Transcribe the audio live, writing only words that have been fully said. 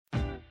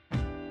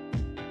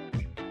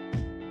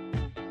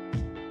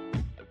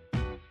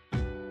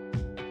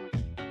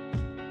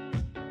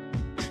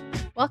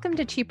Welcome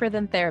to Cheaper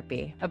Than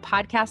Therapy, a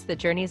podcast that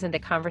journeys into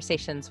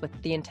conversations with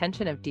the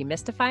intention of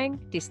demystifying,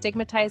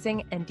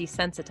 destigmatizing, and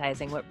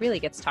desensitizing what really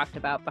gets talked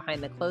about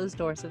behind the closed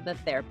doors of the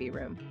therapy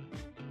room.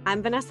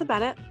 I'm Vanessa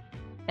Bennett.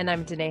 And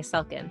I'm Danae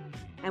Selkin.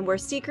 And we're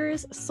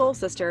seekers, soul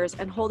sisters,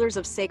 and holders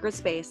of sacred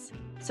space.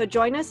 So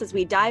join us as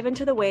we dive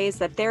into the ways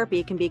that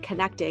therapy can be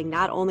connecting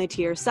not only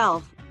to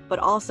yourself, but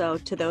also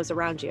to those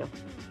around you.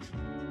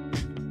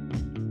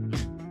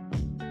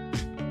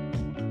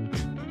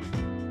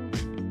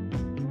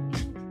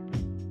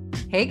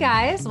 Hey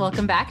guys,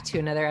 welcome back to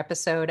another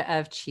episode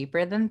of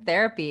Cheaper Than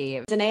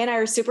Therapy. Danae and I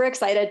are super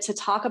excited to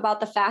talk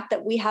about the fact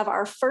that we have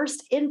our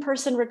first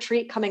in-person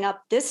retreat coming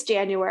up this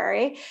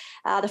January.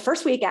 The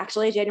first week,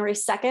 actually, January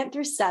 2nd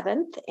through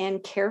 7th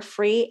in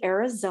Carefree,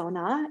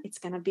 Arizona. It's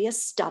going to be a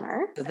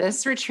stunner.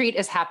 This retreat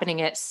is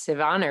happening at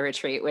Savannah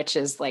Retreat, which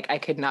is like, I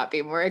could not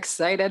be more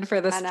excited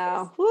for this. I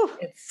know. Whew.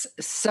 It's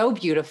so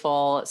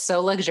beautiful,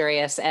 so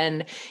luxurious.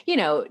 And, you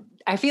know,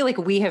 I feel like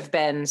we have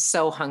been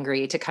so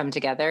hungry to come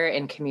together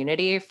in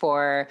community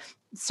for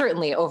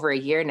certainly over a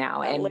year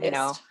now. And, you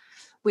know,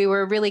 we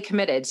were really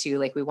committed to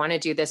like, we want to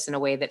do this in a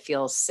way that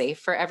feels safe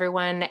for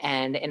everyone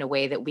and in a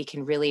way that we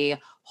can really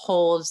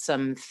hold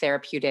some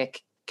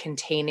therapeutic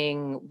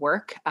containing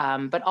work,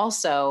 but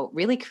also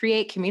really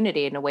create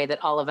community in a way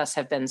that all of us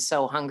have been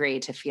so hungry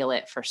to feel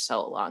it for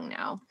so long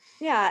now.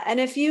 Yeah. And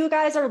if you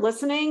guys are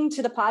listening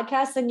to the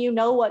podcast, then you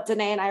know what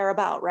Danae and I are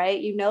about, right?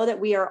 You know that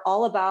we are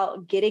all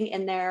about getting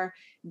in there,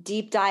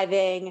 deep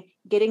diving,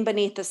 getting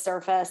beneath the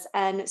surface.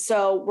 And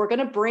so we're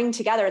going to bring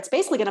together, it's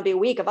basically going to be a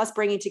week of us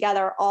bringing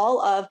together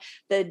all of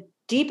the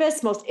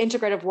deepest, most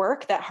integrative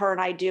work that her and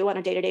I do on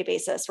a day-to-day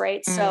basis,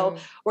 right? So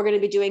we're going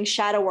to be doing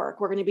shadow work.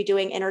 We're going to be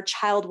doing inner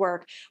child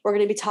work. We're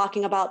going to be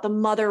talking about the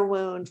mother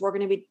wound. We're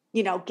going to be,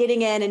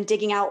 getting in and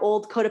digging out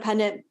old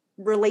codependent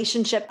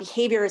relationship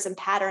behaviors and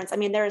patterns. I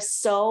mean, there is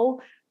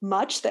so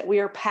much that we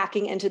are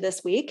packing into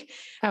this week.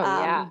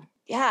 That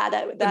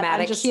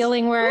thematic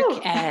healing work.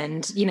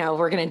 And,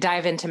 we're going to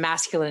dive into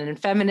masculine and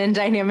feminine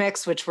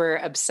dynamics, which we're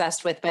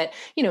obsessed with. But,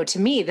 to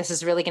me, this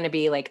is really going to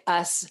be like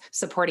us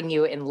supporting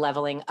you in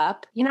leveling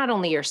up, not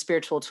only your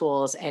spiritual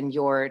tools and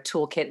your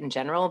toolkit in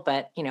general,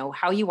 but,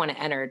 how you want to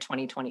enter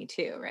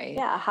 2022, right?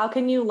 Yeah. How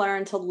can you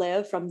learn to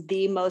live from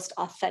the most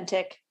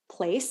authentic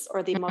place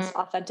or the most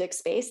authentic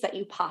space that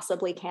you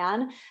possibly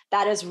can?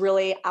 That is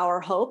really our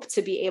hope,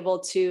 to be able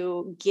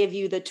to give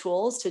you the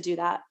tools to do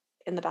that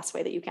in the best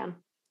way that you can.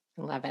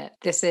 Love it.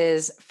 This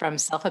is From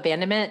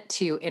Self-Abandonment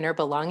to Inner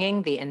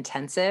Belonging, the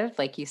intensive,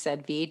 like you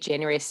said, V,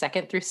 January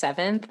 2nd through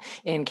 7th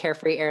in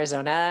Carefree,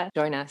 Arizona.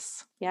 Join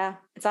us. Yeah.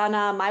 It's on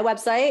my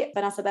website,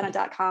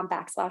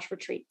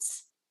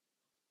 vanessabennett.com/retreats.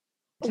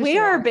 We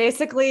are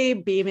basically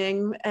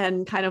beaming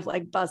and kind of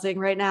like buzzing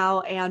right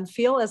now and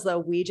feel as though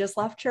we just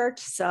left church.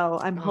 So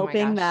I'm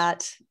hoping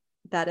that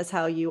is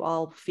how you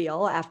all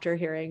feel after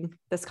hearing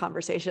this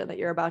conversation that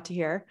you're about to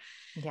hear.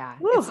 Yeah.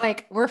 Woo. It's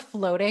like we're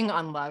floating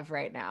on love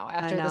right now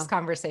after this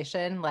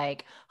conversation,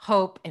 like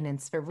hope and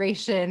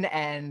inspiration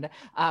and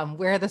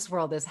where this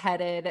world is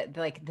headed.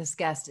 Like this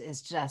guest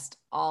is just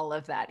all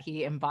of that.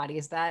 He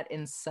embodies that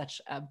in such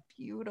a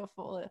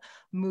beautiful,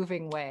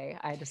 moving way.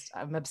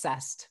 I'm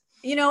obsessed.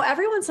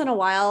 Every once in a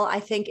while,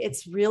 I think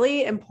it's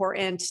really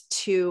important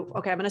to,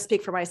 I'm going to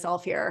speak for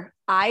myself here.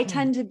 I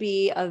tend to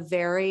be a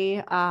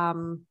very,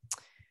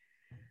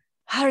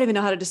 I don't even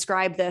know how to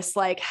describe this.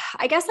 Like,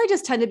 I guess I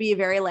just tend to be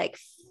very like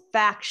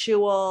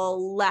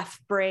factual,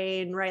 left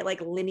brain, right?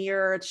 Like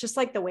linear. It's just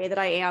like the way that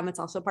I am. It's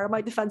also part of my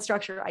defense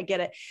structure. I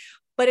get it.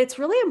 But it's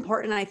really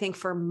important, I think,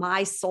 for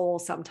my soul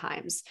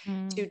sometimes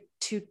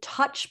to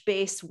touch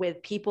base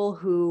with people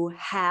who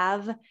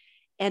have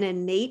an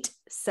innate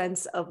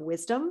sense of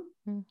wisdom.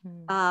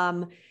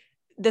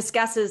 This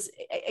guest is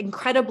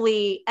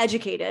incredibly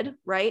educated,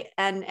 right?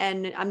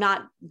 And I'm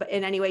not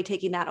in any way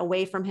taking that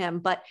away from him,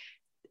 but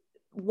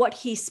what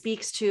he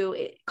speaks to,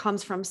 it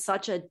comes from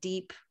such a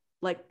deep,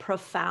 like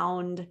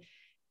profound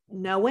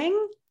knowing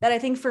that I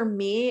think for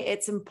me,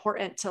 it's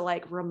important to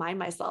like remind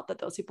myself that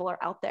those people are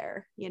out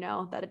there,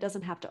 that it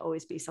doesn't have to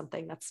always be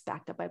something that's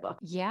backed up by book.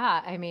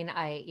 Yeah. I mean,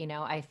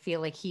 I feel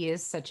like he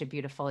is such a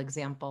beautiful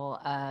example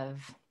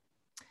of,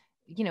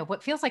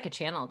 what feels like a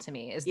channel to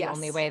me is the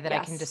only way that I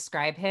can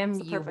describe him.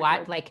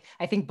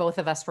 I think both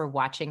of us were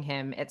watching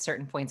him at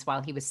certain points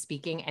while he was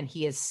speaking, and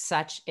he is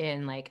such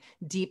in like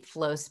deep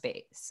flow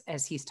space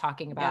as he's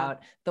talking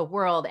about the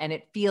world. And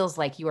it feels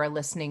like you are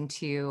listening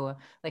to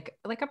like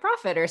a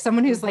prophet or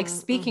someone who's like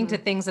speaking to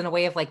things in a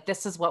way of like,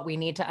 this is what we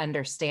need to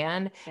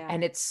understand.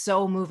 And it's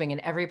so moving,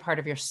 and every part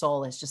of your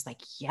soul is just like,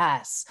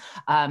 yes.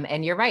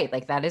 And you're right.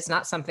 Like that is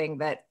not something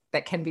that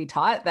can be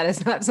taught. That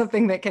is not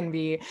something that can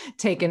be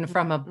taken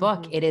from a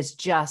book. It is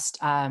just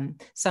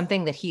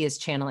something that he is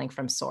channeling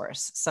from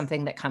source,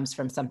 something that comes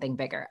from something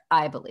bigger,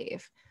 I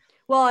believe.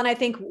 Well, and I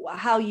think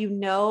how you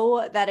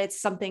know that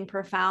it's something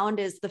profound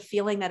is the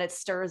feeling that it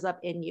stirs up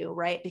in you,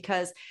 right?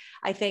 Because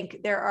I think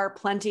there are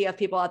plenty of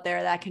people out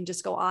there that can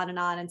just go on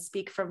and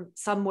speak from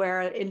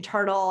somewhere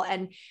internal.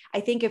 And I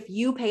think if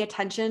you pay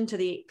attention to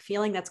the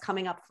feeling that's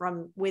coming up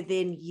from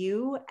within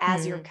you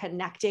as you're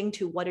connecting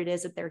to what it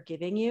is that they're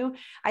giving you,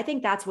 I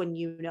think that's when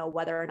you know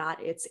whether or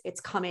not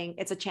it's coming,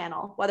 it's a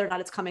channel, whether or not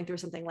it's coming through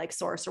something like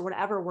source or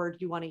whatever word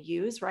you want to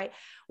use, right?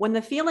 When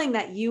the feeling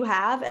that you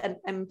have,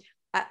 and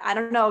I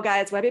don't know,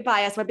 guys, might be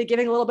biased, might be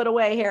giving a little bit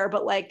away here,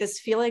 but like this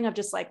feeling of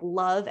just like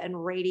love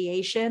and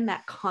radiation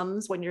that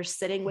comes when you're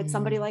sitting with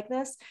somebody like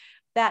this,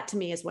 that to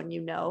me is when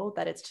you know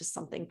that it's just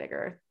something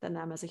bigger than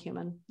them as a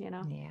human, you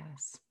know?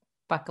 Yes.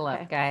 Buckle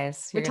up,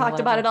 guys. We talked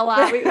about it a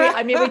lot. We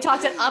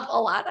talked it up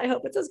a lot. I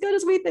hope it's as good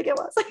as we think it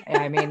was.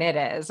 I mean, it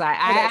is. I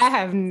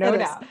have no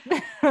doubt.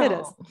 It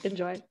is.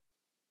 Enjoy.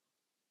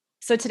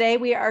 So today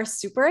we are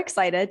super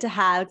excited to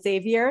have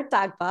Xavier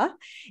Dagba.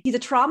 He's a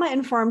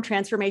trauma-informed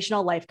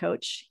transformational life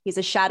coach. He's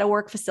a shadow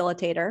work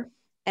facilitator,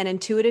 an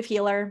intuitive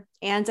healer,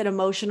 and an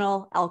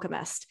emotional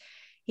alchemist.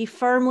 He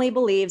firmly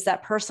believes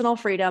that personal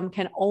freedom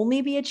can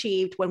only be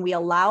achieved when we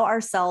allow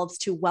ourselves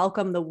to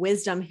welcome the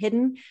wisdom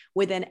hidden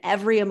within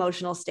every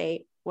emotional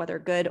state, whether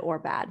good or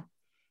bad.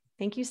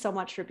 Thank you so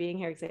much for being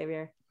here,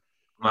 Xavier.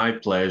 My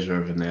pleasure,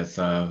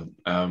 Vanessa.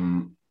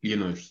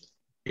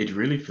 It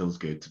really feels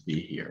good to be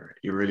here.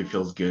 It really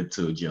feels good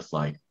to just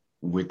like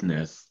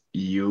witness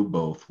you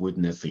both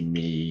witnessing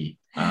me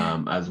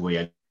as we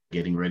are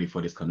getting ready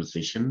for this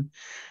conversation.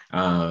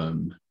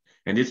 And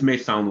this may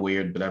sound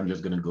weird, but I'm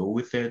just going to go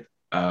with it.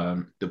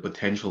 The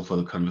potential for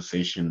the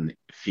conversation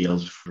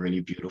feels really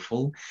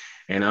beautiful,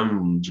 and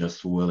I'm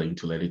just willing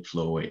to let it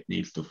flow. It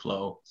needs to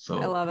flow. So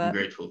I love it. I'm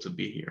grateful to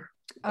be here.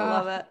 I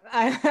love it.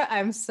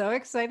 I'm so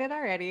excited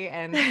already.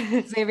 And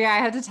Xavier, I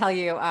have to tell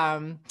you,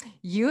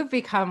 you have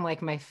become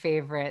like my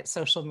favorite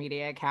social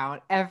media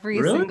account.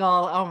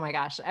 Oh my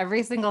gosh,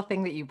 every single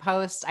thing that you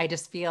post, I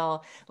just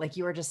feel like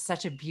you are just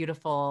such a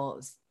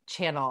beautiful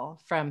channel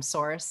from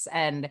source,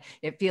 and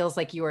it feels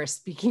like you are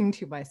speaking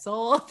to my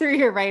soul through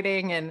your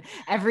writing, and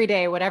every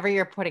day whatever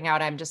you're putting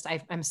out,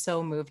 I'm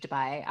so moved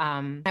by.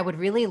 I would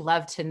really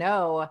love to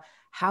know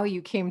how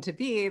you came to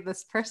be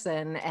this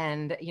person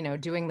and,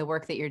 doing the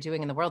work that you're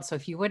doing in the world. So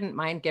if you wouldn't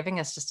mind giving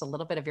us just a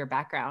little bit of your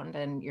background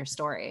and your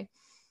story.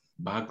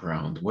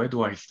 Background, where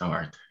do I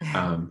start?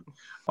 I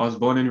was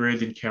born and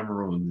raised in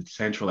Cameroon,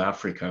 Central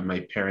Africa.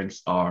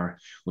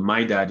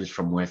 My dad is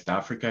from West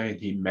Africa, and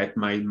he met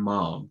my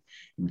mom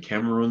in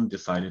Cameroon,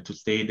 decided to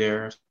stay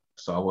there.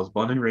 So I was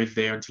born and raised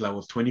there until I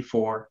was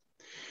 24.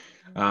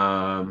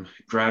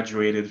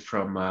 Graduated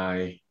from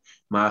my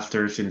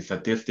master's in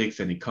statistics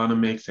and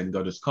economics and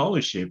got a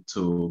scholarship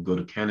to go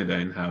to Canada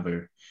and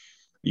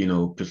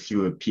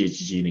pursue a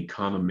PhD in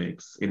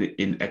economics,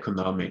 in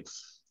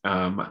economics.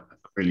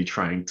 Really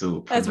trying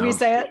to pronounce, as we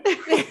say it.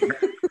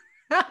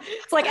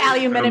 It's like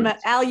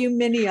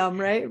aluminium,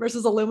 right?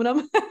 Versus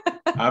aluminum.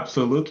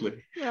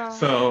 Absolutely. Yeah.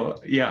 So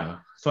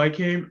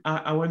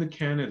I went to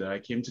Canada. I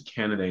came to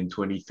Canada in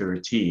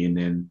 2013,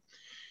 and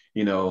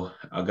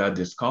I got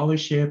this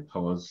scholarship. I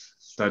was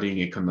studying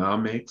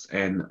economics,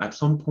 and at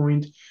some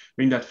point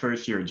during that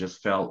first year,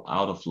 just fell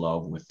out of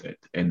love with it.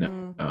 And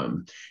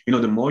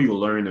the more you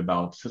learn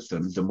about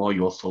systems, the more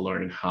you also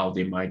learn how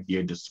they might be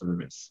a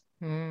disservice.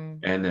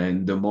 And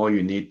then the more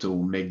you need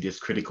to make this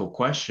critical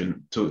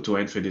question, to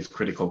answer this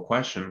critical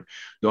question,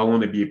 do I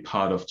want to be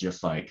part of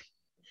just like,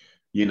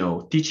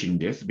 teaching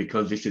this,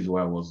 because this is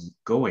where I was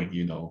going,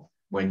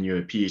 when you're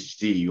a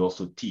PhD, you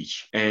also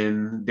teach.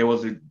 And there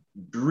was a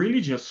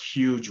really just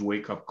huge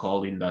wake-up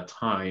call in that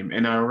time.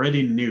 And I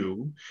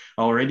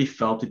already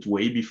felt it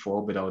way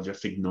before, but I was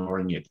just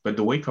ignoring it. But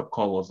the wake-up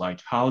call was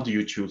like, how do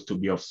you choose to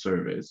be of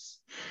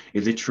service?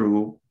 Is it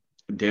true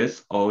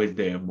this, or is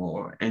there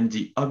more? And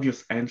the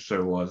obvious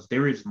answer was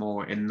there is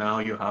more, and now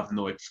you have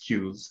no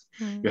excuse.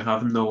 You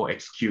have no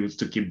excuse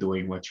to keep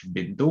doing what you've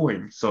been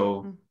doing.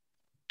 So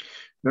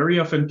very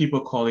often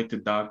people call it the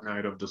dark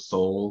night of the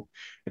soul.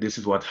 And this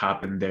is what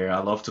happened there. I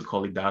love to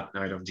call it dark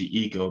night of the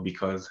ego,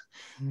 because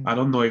I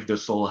don't know if the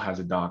soul has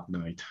a dark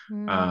night.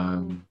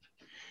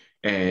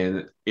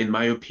 And in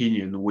my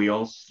opinion, we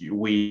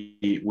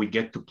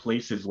get to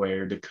places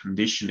where the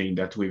conditioning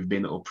that we've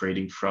been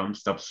operating from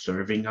stops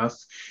serving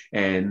us,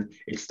 and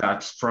it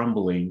starts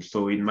crumbling.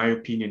 So in my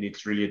opinion,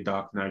 it's really a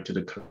dark night to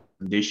the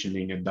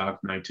conditioning, a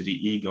dark night to the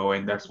ego.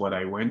 And that's what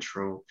I went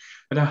through.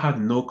 But I had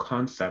no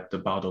concept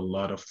about a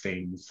lot of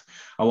things.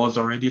 I was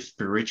already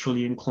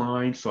spiritually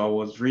inclined. So I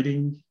was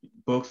reading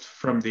books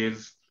from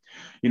these,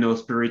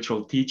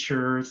 spiritual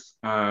teachers,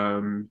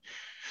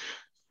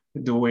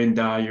 the Wayne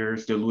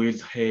Dyers, the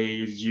Louise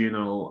Hayes,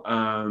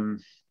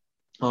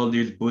 all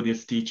these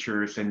Buddhist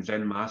teachers and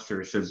Zen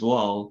masters as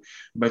well.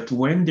 But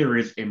when there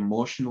is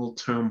emotional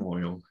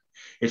turmoil,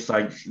 it's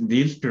like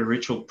these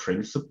spiritual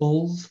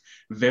principles,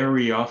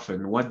 very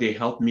often what they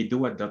helped me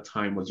do at that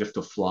time was just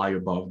to fly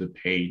above the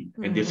pain.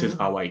 And this is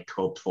how I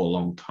coped for a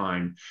long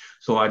time.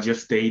 So I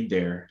just stayed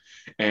there,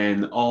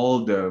 and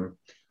all the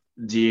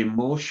the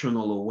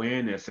emotional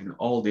awareness and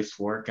all this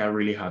work, I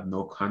really had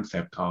no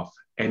concept of.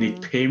 And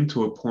it came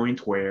to a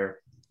point where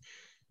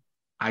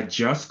I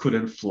just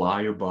couldn't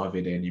fly above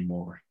it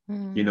anymore.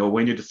 You know,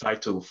 when you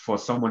decide to, for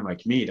someone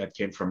like me that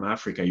came from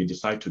Africa, you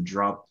decide to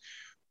drop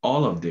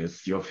all of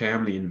this, your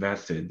family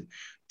invested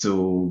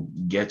to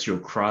get you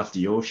across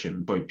the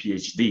ocean for a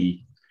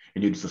PhD,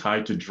 and you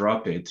decide to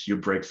drop it, you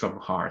break some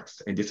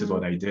hearts. And this is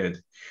what I did.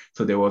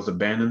 So there was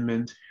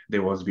abandonment,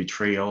 there was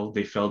betrayal,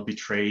 they felt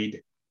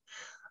betrayed.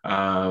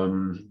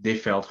 They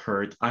felt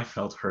hurt. I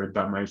felt hurt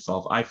by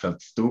myself. I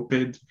felt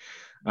stupid.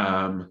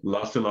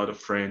 Lost a lot of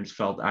friends,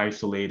 felt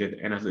isolated.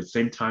 And at the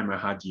same time, I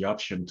had the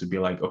option to be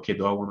like, okay,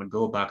 do I want to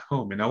go back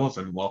home? And I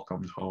wasn't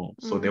welcomed home.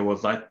 So there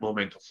was that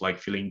moment of like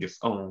feeling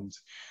disowned,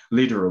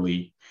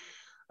 literally,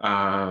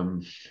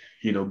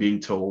 you know,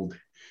 being told,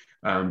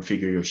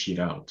 figure your shit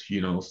out,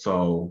 you know.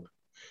 So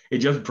it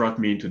just brought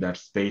me into that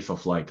space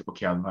of like,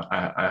 okay,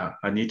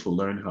 I need to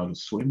learn how to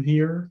swim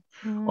here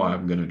or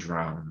I'm going to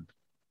drown.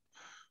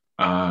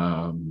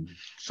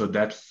 So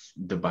that's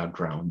the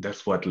background.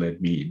 That's what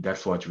led me.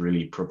 That's what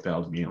really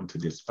propelled me onto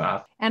this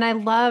path. And I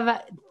love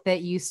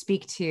that you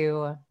speak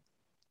to,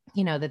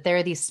 you know, that there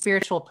are these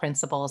spiritual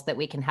principles that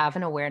we can have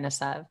an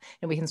awareness of,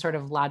 and we can sort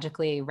of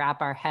logically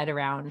wrap our head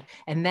around.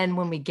 And then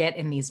when we get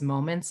in these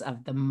moments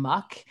of the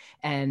muck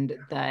and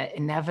the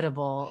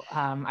inevitable,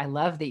 I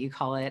love that you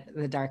call it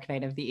the dark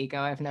night of the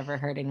ego. I've never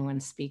heard anyone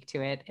speak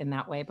to it in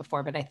that way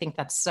before, but I think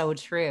that's so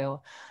true,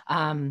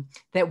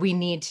 that we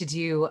need to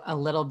do a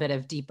little bit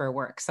of deeper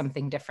work,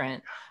 something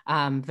different.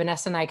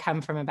 Vanessa and I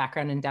come from a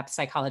background in depth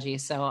psychology.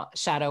 So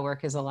shadow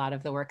work is a lot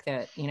of the work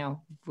that, you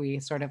know, we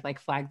sort of like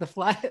fly the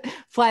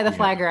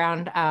flag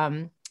around.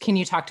 Can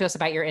you talk to us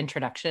about your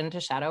introduction to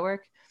shadow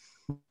work?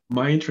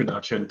 My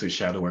introduction to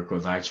shadow work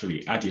was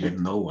actually, I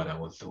didn't know what I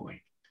was doing.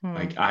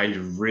 Like I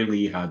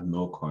really had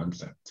no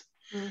concept.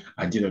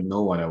 I didn't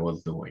know what I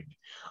was doing.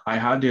 I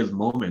had these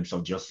moments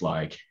of just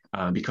like,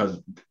 because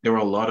there were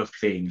a lot of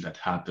things that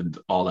happened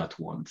all at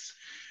once.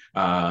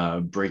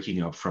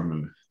 Breaking up from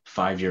a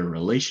 5-year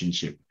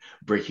relationship,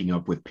 breaking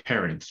up with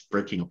parents,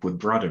 breaking up with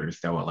brothers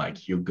that were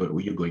like, you're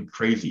going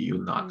crazy,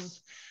 you're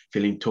nuts.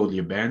 Feeling totally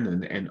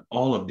abandoned, and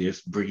all of this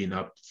bringing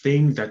up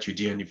things that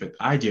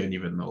I didn't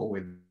even know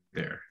were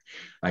there.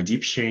 Like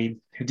deep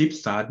shame, deep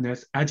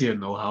sadness. I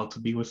didn't know how to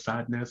be with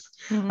sadness.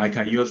 Like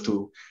I used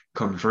to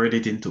convert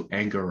it into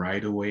anger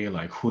right away.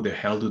 Like who the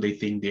hell do they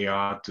think they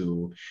are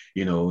to,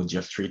 you know,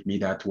 just treat me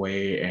that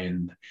way?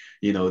 And,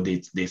 you know,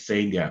 they're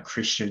saying they are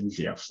Christians,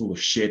 they are full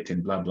of shit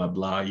and blah, blah,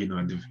 blah. You know,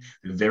 and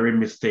the very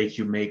mistake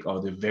you make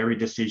or the very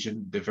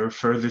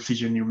first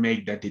decision you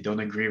make that they don't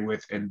agree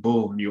with, and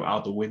boom, you're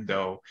out the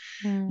window,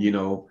 you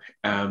know.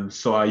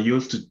 So I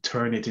used to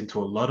turn it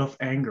into a lot of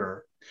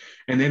anger.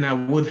 And then I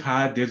would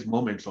have these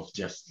moments of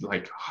just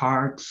like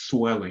heart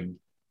swelling.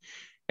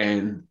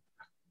 And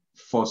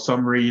for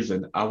some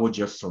reason, I would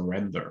just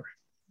surrender.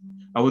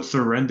 I would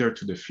surrender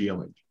to the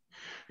feeling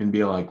and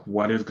be like,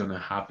 what is going to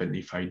happen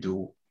if I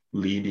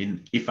lean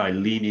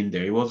in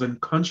there? It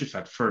wasn't conscious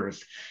at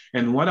first.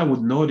 And what I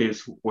would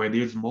notice were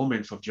these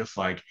moments of just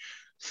like,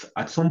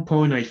 at some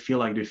point, I feel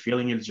like the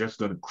feeling is just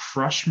going to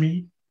crush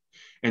me.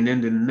 And then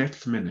the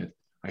next minute,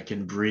 I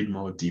can breathe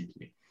more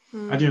deeply.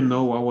 I didn't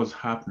know what was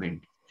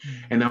happening.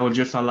 And I was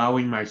just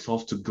allowing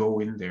myself to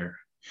go in there,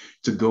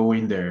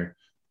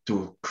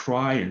 to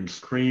cry and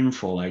scream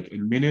for like a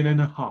minute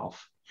and a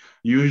half,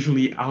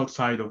 usually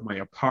outside of my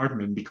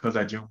apartment, because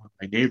I didn't want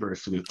my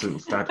neighbors to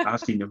start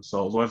asking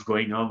themselves what's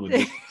going on with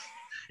this.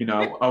 You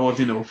know, I was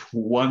in a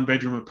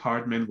 1-bedroom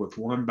apartment with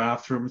 1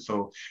 bathroom.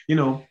 So, you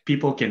know,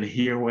 people can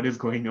hear what is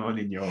going on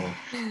in your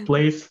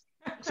place.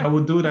 So I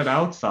would do that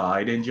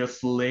outside and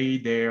just lay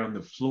there on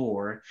the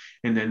floor,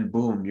 and then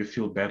boom, you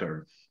feel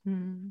better.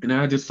 And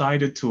I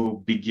decided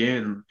to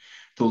begin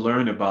to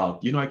learn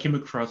about, you know, I came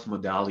across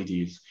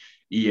modalities,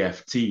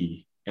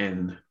 EFT,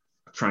 and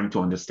trying to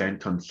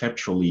understand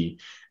conceptually,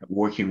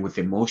 working with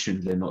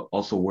emotions and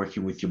also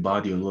working with your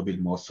body a little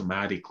bit more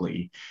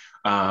somatically.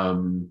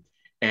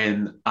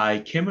 And I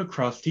came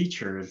across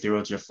teachers, they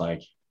were just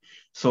like,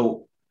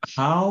 so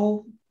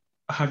how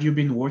have you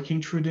been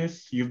working through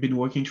this? You've been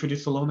working through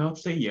this alone? I would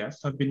say,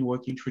 yes, I've been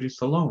working through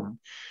this alone.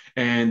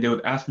 And they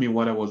would ask me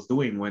what I was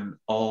doing when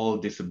all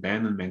this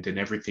abandonment and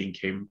everything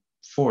came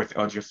forth.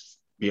 I'll just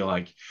be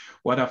like,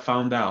 what I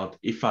found out,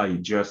 if I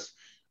just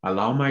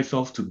allow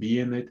myself to be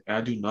in it,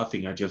 I do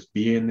nothing, I just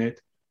be in it,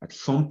 at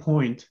some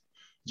point,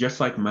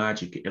 just like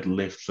magic, it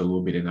lifts a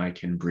little bit and I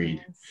can breathe.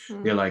 Yes.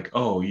 They're like,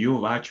 oh,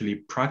 you're actually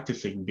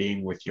practicing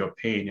being with your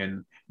pain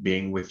and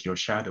being with your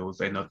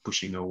shadows and not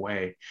pushing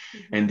away.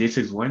 And this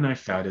is when I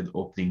started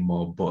opening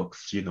more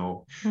books, you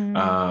know,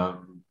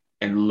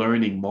 and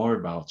learning more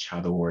about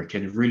shadow work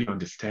and really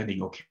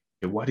understanding, okay,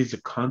 what is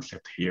the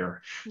concept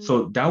here?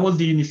 So that was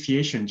the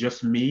initiation,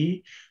 just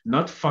me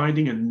not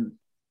finding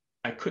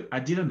I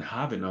didn't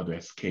have another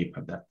escape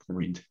at that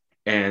point.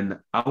 And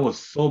I was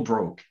so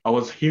broke. I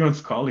was here on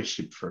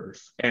scholarship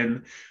first.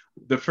 And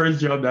the first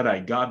job that I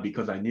got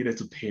because I needed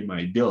to pay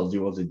my bills,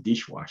 it was a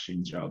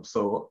dishwashing job.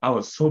 So I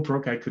was so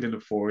broke I couldn't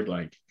afford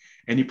like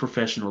any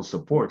professional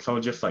support. So I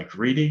was just like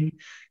reading,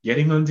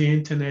 getting on the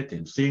internet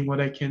and seeing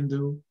what I can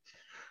do.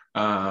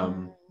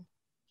 Um,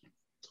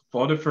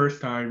 for the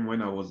first time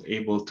when I was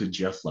able to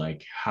just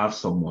like have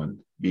someone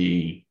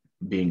being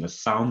a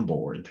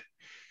soundboard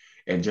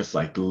and just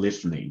like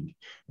listening,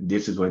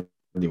 this is when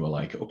they were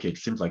like, okay, it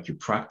seems like you're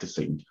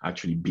practicing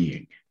actually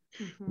being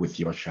with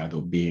your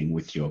shadow, being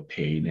with your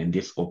pain. And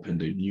this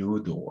opened a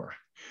new door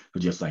to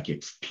just like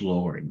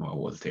exploring what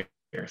was there.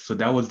 So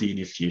that was the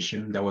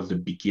initiation. That was the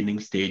beginning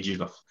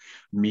stages of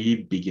me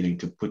beginning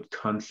to put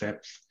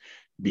concepts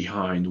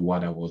behind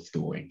what I was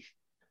doing.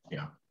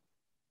 Yeah.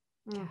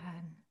 God.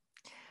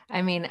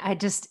 I mean,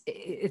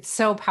 it's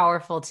so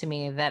powerful to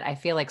me that I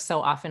feel like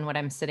so often when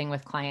I'm sitting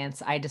with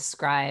clients, I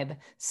describe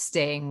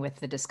staying with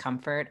the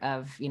discomfort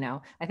of,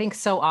 I think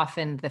so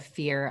often the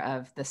fear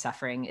of the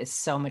suffering is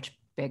so much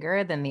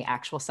bigger than the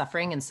actual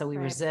suffering. And so we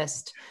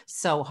resist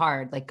so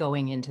hard, like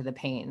going into the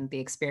pain, the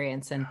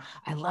experience. And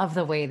I love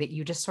the way that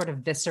you just sort of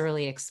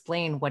viscerally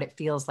explain what it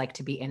feels like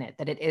to be in it,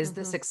 that it is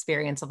this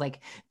experience of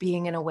like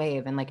being in a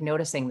wave and like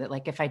noticing that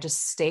like, if I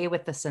just stay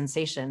with the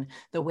sensation,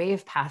 the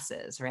wave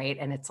passes, right?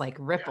 And it's like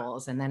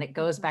ripples and then it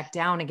goes back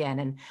down again.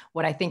 And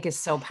what I think is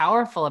so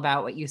powerful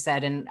about what you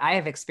said, and I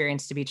have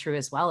experienced to be true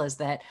as well, is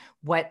that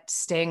what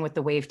staying with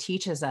the wave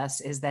teaches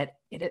us is that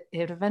it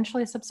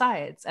eventually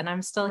subsides and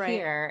I'm still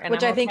here. And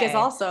which I think is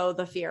also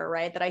the fear,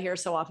 right? That I hear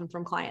so often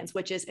from clients,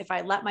 which is if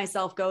I let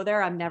myself go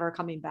there, I'm never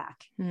coming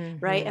back,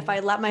 right? If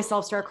I let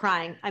myself start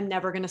crying, I'm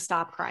never going to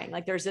stop crying.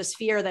 Like there's this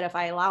fear that if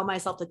I allow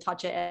myself to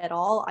touch it at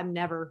all, I'm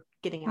never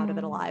getting out of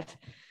it alive.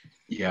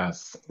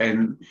 Yes.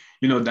 And,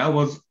 that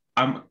was,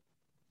 I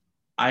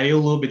a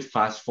little bit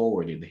fast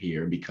forwarded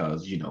here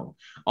because,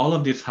 all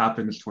of this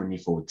happens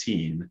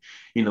 2014,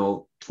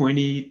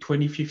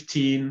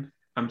 2015,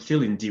 I'm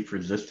still in deep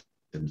resistance.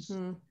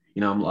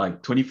 I'm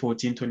like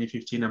 2014,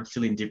 2015, I'm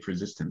still in deep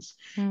resistance.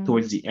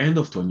 Towards the end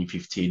of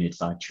 2015,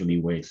 it's actually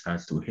where it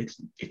starts to hit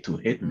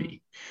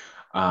me.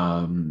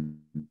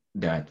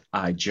 That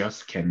I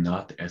just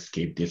cannot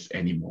escape this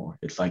anymore.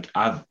 It's like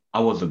I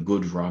was a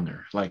good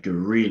runner, like a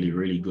really,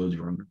 really good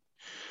runner.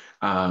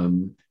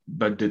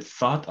 But the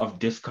thought of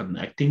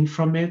disconnecting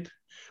from it,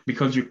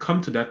 because you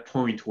come to that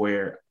point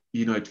where,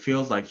 it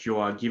feels like you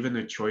are given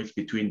a choice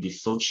between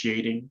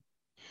dissociating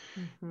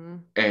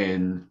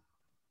and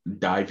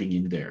diving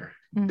in there.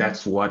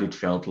 That's what it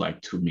felt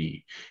like to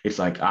me. It's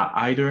like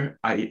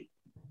I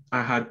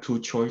had two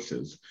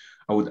choices.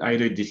 I would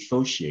either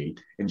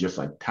dissociate and just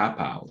like tap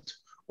out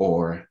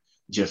or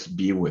just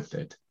be with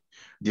it.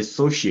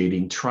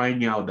 Dissociating,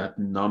 trying out that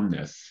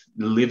numbness,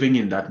 living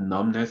in that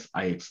numbness,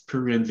 I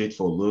experienced it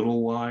for a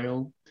little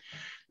while.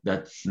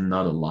 That's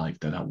not a life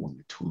that I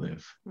wanted to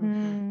live.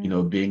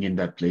 Being in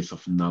that place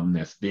of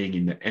numbness,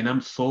 and I'm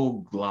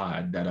so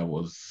glad that I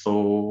was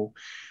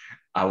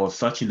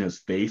such in a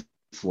space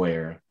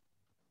where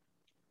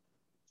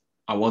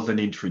I wasn't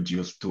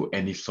introduced to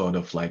any sort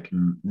of like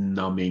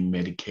numbing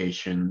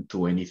medication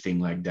to anything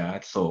like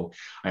that. So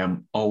I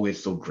am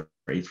always so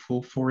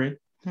grateful for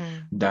it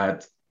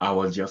that I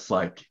was just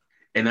like,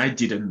 and I just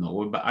didn't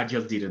know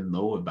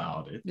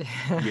about it,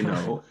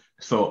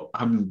 So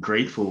I'm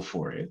grateful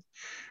for it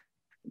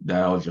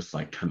that I was just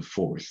like kind of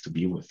forced to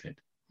be with it.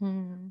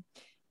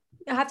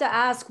 I have to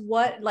ask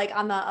what, like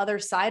on the other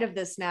side of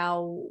this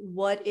now,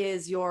 what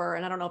is your,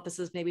 and I don't know if this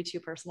is maybe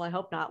too personal, I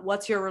hope not.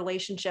 What's your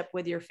relationship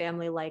with your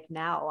family like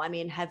now? I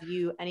mean, have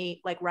you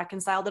any like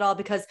reconciled at all?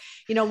 Because,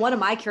 one of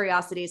my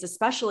curiosities,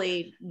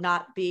 especially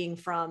not being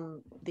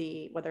from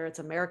whether it's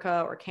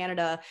America or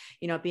Canada,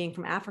 being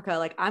from Africa,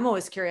 like I'm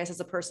always curious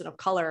as a person of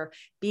color,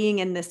 being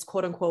in this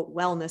quote unquote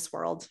wellness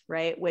world,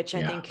 right? Which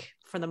I think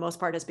for the most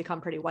part has become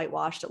pretty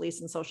whitewashed, at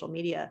least in social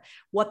media,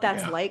 what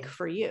that's like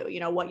for you,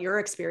 what your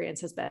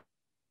experience has been.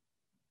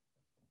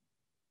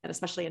 And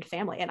especially in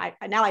family. And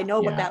I know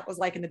what that was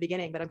like in the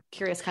beginning, but I'm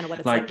curious kind of what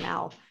it's like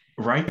now.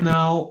 Right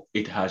now,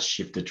 it has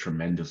shifted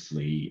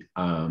tremendously.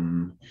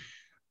 The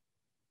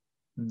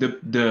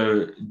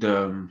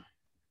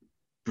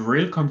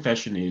real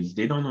confession is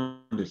they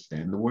don't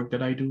understand the work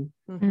that I do.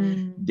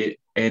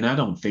 And I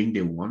don't think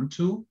they want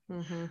to.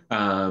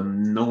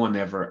 No one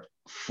ever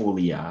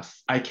fully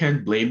asks. I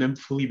can't blame them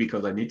fully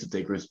because I need to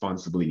take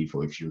responsibility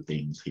for a few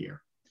things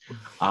here.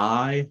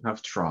 I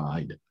have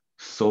tried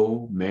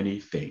so many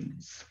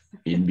things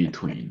in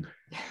between.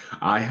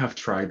 I have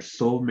tried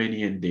so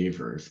many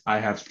endeavors. I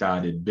have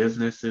started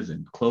businesses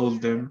and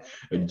closed them,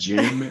 a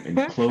gym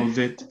and closed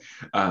it,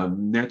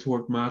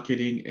 network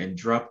marketing and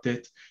dropped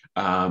it,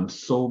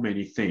 so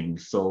many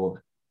things. So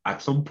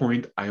at some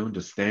point, I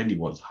understand it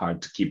was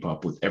hard to keep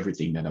up with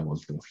everything that I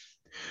was doing.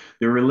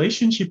 The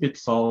relationship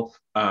itself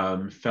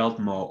felt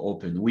more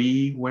open.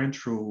 We went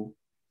through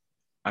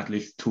at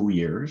least 2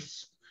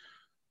 years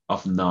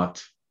of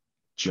not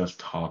just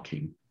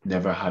talking,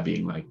 never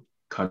having like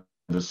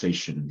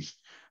conversations,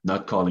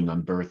 not calling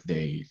on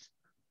birthdays,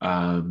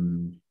 not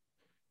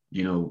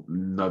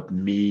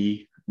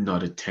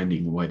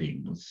attending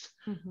weddings.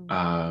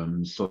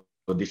 So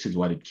this is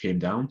what it came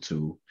down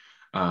to.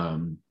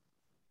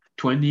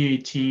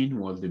 2018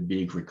 was the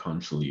big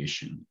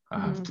reconciliation, I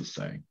have to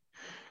say.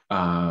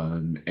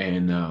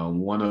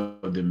 One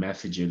of the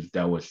messages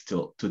that was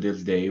still to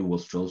this day will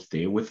still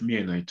stay with me,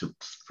 and I took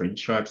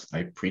screenshots,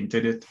 I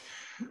printed it.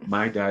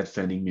 My dad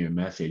sending me a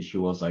message. He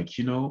was like,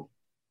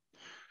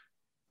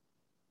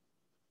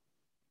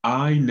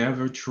 I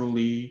never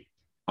truly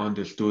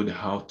understood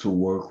how to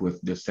work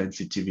with the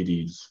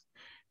sensitivities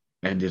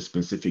and the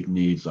specific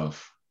needs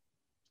of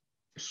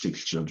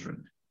 6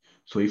 children.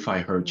 So if I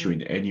hurt you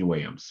in any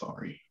way, I'm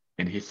sorry.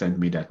 And he sent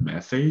me that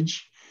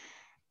message.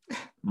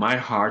 My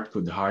heart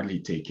could hardly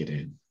take it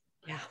in.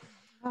 Yeah.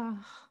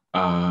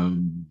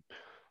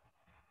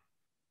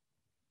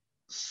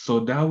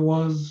 So that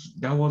was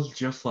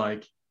just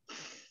like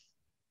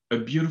a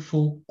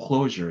beautiful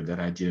closure that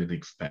I didn't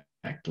expect.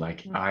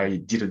 Like I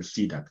didn't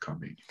see that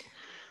coming.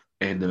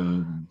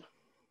 And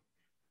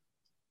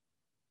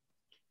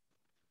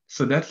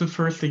so that's the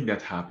first thing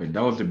that happened.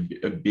 That was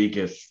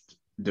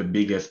the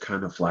biggest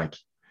kind of like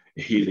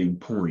healing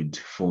point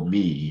for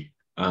me,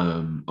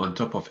 on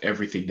top of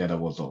everything that I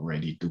was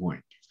already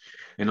doing.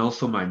 And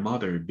also my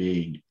mother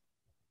being,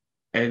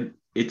 and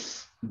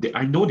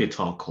I know they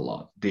talk a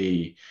lot.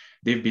 They've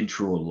been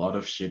through a lot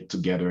of shit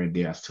together, and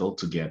they are still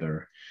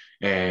together.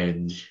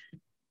 And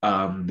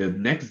the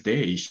next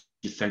day she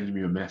sent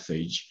me a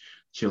message.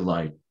 She's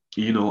like,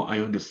 I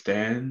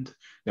understand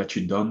that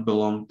you don't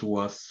belong to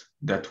us,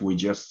 that we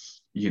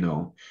just,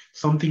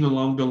 something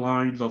along the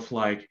lines of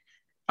like,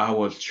 I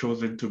was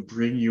chosen to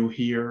bring you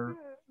here,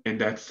 and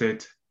that's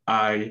it.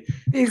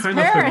 These kind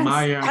parents, of a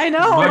Maya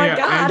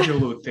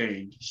Angelou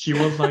thing. She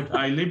was like,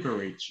 I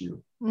liberate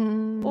you.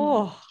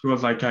 Oh. She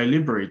was like, I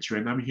liberate you,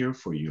 and I'm here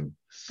for you.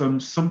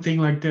 Something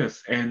like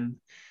this. And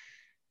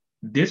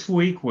this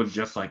week was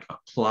just like a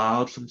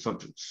cloud,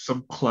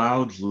 some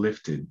clouds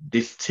lifted. They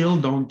still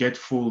don't get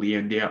fully,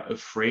 and they are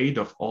afraid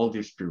of all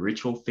these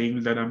spiritual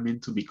things that I'm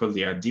into because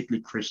they are deeply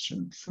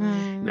Christians,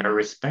 and I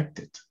respect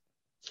it.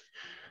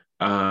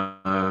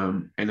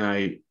 And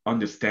I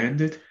understand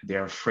it.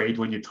 They're afraid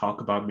when you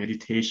talk about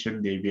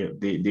meditation.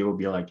 They will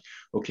be like,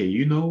 okay,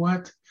 you know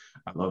what?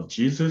 I love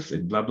Jesus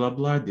and blah blah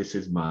blah. This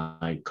is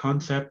my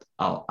concept.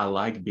 I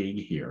like being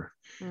here.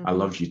 I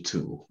love you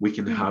too. We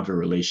can have a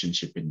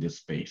relationship in this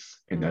space,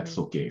 and that's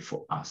okay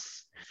for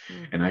us.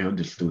 And I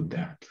understood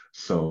that.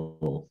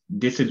 So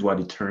this is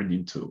what it turned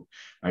into.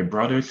 My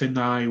brothers and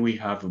I, we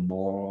have a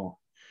more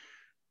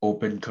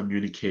open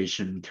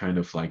communication kind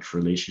of like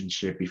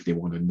relationship. If they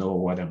want to know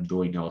what I'm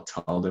doing, I'll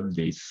tell them.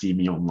 They see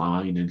me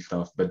online and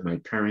stuff. But my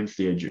parents,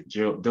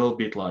 they'll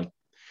be like,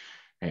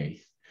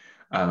 hey,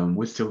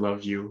 we still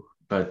love you,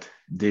 but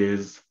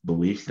these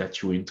beliefs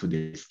that you're into,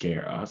 they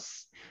scare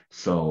us.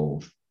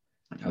 So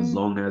as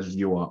long as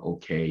you are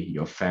okay,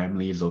 your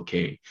family is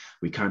okay,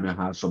 we kind of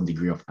have some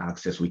degree of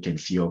access, we can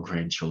see our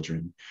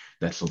grandchildren,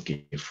 that's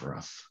okay for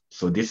us.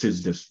 So this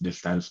is the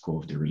status quo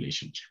of the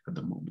relationship at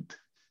the moment.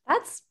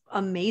 That's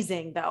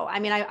amazing though. I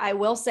mean, I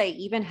will say,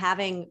 even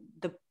having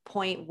the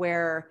point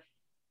where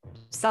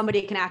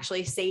somebody can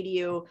actually say to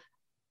you,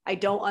 I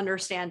don't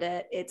understand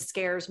it. It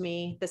scares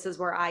me. This is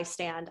where I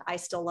stand. I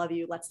still love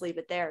you. Let's leave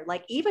it there.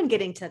 Like, even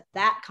getting to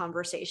that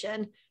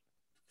conversation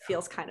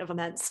feels kind of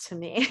immense to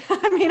me.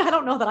 I mean, I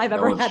don't know that I've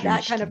ever had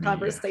that kind of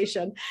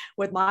conversation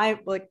with my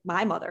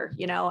mother.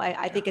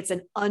 I think it's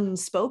an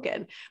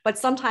unspoken, but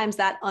sometimes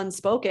that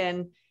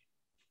unspoken,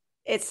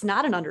 it's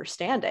not an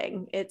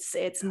understanding.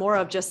 It's more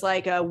of just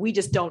like, we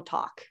just don't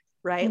talk,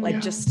 right? Like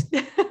just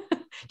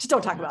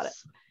don't talk about it.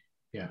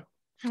 Yeah.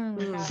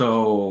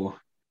 So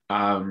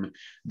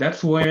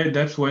that's where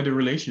the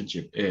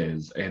relationship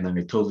is. And I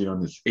totally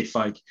understand. It's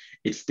like,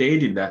 it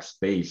stayed in that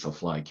space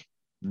of like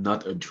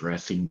not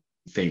addressing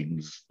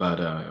things.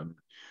 But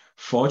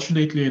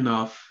fortunately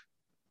enough,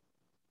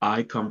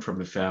 I come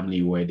from a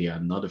family where they are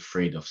not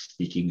afraid of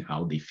speaking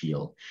how they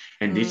feel.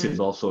 And this is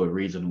also a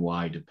reason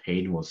why the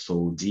pain was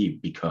so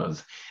deep,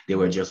 because they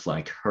were just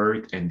like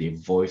hurt, and they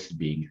voiced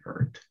being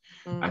hurt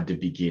at the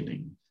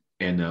beginning.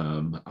 And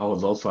I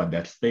was also at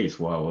that space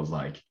where I was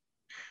like,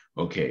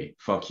 okay,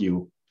 fuck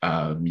you.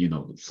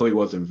 So it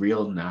was a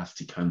real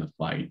nasty kind of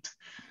fight.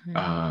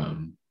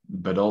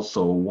 But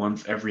also,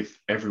 once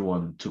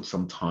everyone took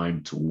some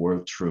time to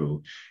work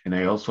through, and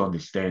I also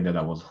understand that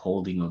I was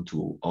holding on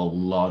to a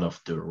lot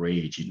of the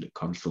rage in the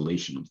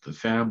constellation of the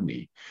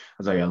family,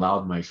 as I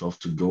allowed myself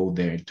to go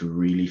there and to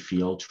really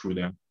feel through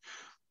them.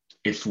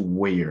 It's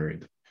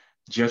weird.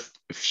 Just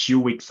a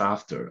few weeks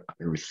after I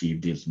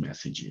received these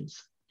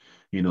messages,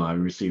 and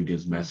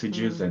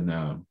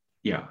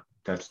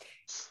that's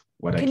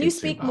what Can you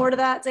speak more to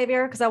that,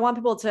 Xavier? Because I want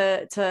people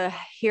to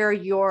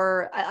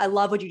hear I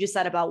love what you just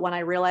said about when I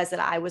realized that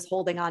I was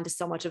holding on to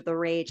so much of the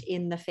rage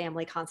in the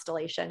family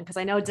constellation. Because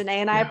I know Danae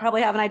and I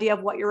probably have an idea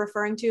of what you're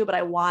referring to, but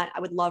I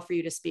would love for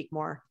you to speak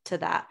more to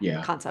that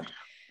concept.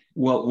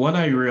 Well, what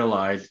I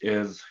realized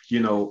is,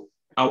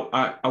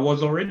 I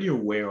was already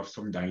aware of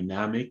some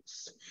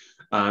dynamics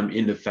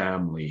in the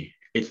family.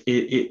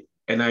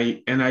 And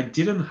I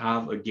didn't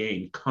have,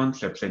 again,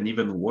 concepts and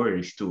even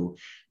words to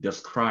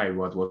describe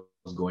what was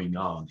going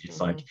on. It's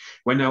like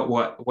when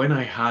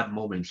I had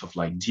moments of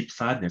like deep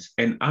sadness,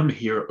 and I'm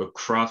here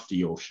across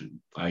the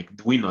ocean, like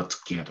we're not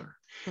together.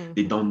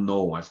 They don't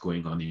know what's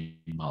going on in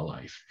my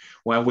life.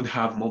 Where I would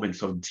have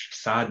moments of deep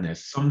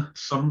sadness,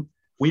 some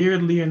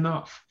weirdly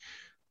enough,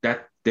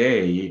 that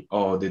day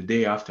or the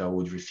day after, I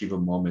would receive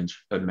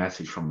a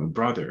message from a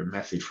brother, a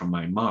message from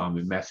my mom,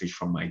 a message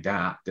from my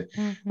dad,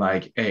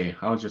 like, hey,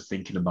 I was just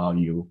thinking about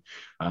you.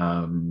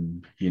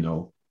 You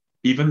know,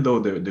 even though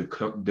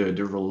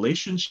the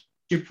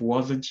relationship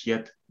wasn't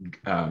yet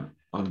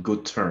on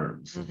good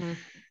terms.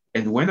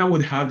 And when I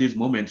would have these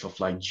moments of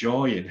like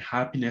joy and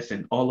happiness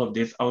and all of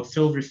this, I would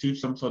still receive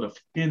some sort of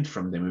hint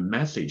from them, a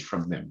message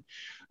from them.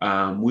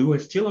 We were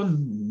still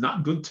on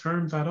not good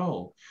terms at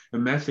all. The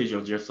message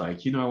was just like,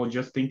 I was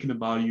just thinking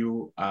about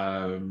you.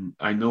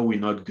 I know we're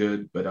not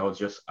good, but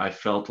I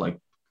felt like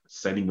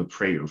sending a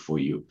prayer for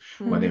you,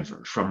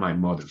 whatever, from my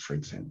mother, for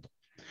example.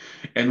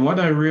 And what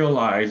I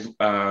realized,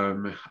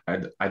 I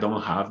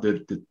don't have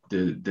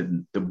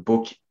the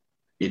book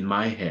in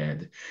my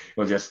head. It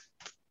was just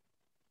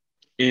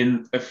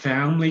in a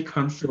family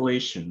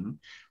constellation,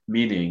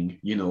 meaning,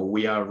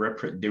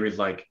 there is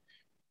like,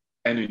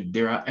 and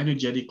there are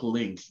energetic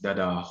links that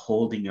are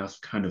holding us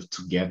kind of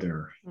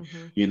together,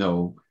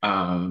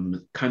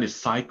 kind of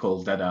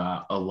cycles that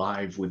are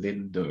alive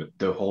within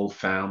the whole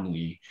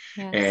family.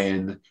 Yes.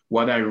 And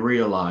what I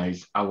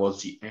realized, I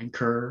was the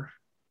anchor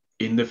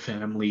in the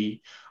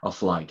family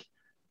of like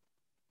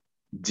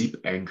deep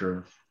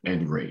anger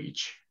and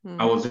rage.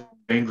 I was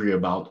angry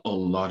about a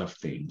lot of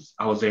things.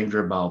 I was angry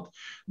about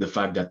the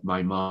fact that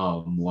my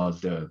mom was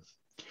the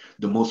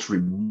most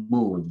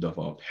removed of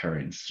our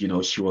parents. She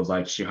was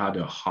like, she had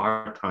a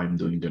hard time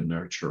doing the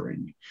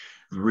nurturing,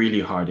 really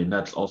hard. And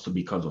that's also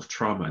because of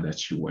trauma that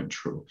she went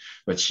through.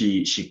 But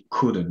she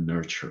couldn't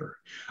nurture.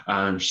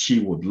 She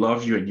would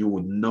love you and you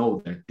would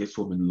know that this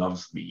woman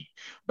loves me.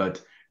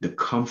 But the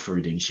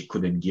comforting, she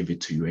couldn't give it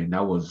to you. And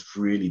I was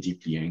really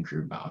deeply angry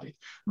about it.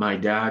 My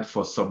dad,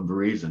 for some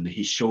reason,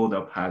 he showed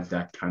up as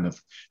that kind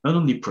of not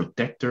only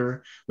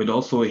protector, but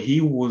also he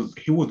would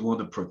want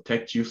to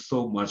protect you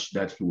so much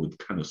that he would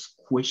kind of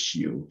squish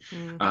you.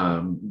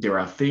 There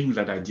are things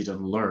that I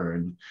didn't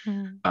learn.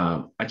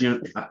 I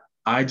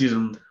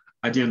didn't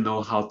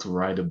know how to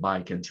ride a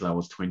bike until I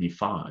was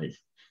 25.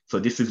 So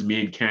this is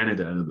me in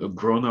Canada, a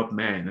grown-up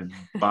man, and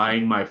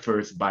buying my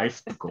first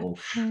bicycle,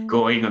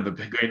 going to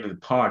the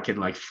park and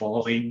like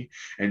falling,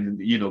 and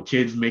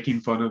kids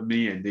making fun of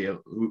me, and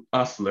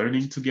us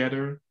learning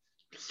together,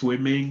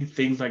 swimming,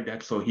 things like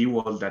that. So he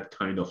was that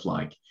kind of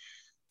like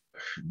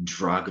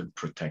dragon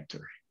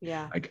protector.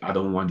 Yeah. Like, I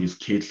don't want these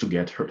kids to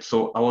get hurt.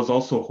 So I was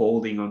also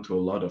holding on to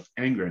a lot of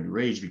anger and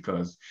rage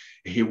because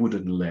he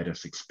wouldn't let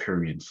us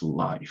experience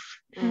life.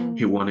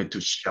 He wanted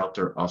to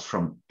shelter us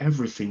from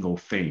every single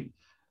thing.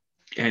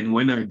 And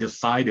when I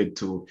decided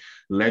to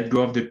let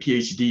go of the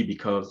PhD,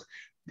 because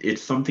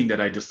it's something that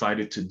I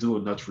decided to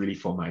do, not really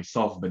for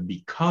myself, but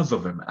because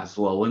of him as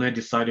well. When I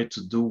decided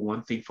to do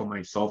one thing for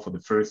myself for the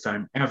first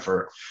time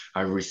ever,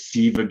 I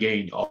received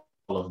again all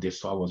of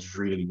this. So I was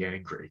really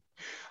angry.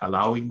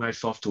 Allowing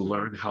myself to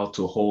learn how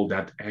to hold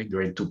that anger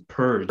and to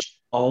purge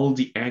all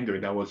the anger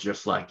that was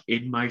just like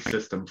in my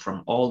system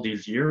from all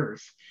these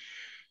years.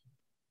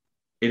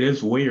 It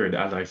is weird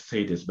as I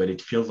say this, but it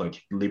feels like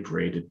it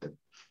liberated them.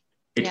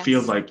 It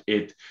feels like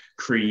it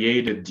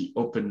created the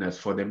openness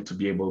for them to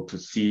be able to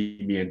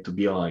see me and to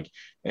be like,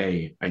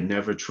 hey, I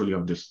never truly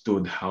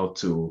understood how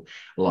to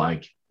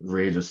like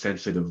raise a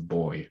sensitive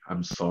boy.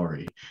 I'm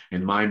sorry.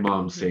 And my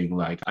mom saying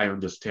like, I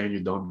understand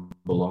you don't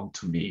belong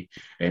to me.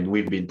 And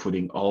we've been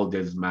putting all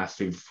these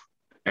massive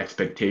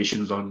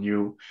expectations on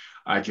you.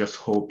 I just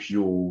hope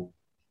you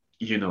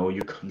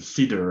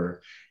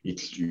consider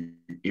it's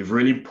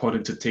really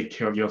important to take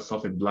care of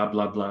yourself and blah,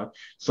 blah, blah.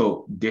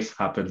 So this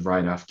happened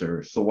right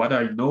after. So what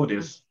I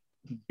noticed,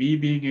 me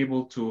being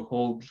able to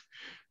hold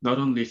not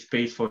only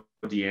space for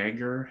the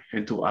anger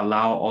and to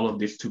allow all of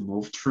this to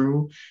move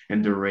through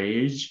and the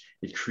rage,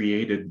 it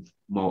created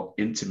more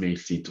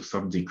intimacy to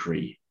some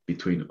degree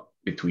between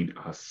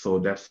us. So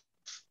that's,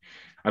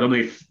 I don't know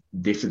if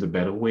this is a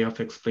better way of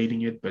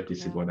explaining it, but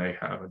this is what I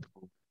have.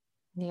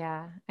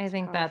 Yeah, I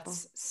think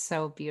that's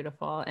so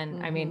beautiful.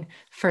 And I mean,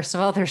 first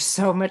of all, there's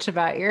so much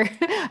about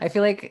I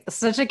feel like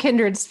such a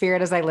kindred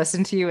spirit as I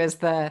listen to you as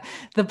the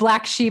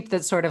black sheep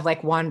that sort of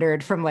like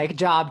wandered from like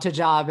job to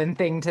job and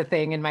thing to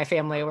thing in my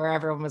family where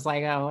everyone was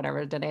like, oh,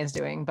 whatever Danae's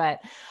doing.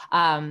 But,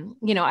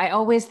 I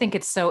always think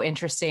it's so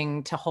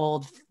interesting to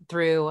hold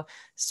through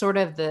sort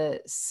of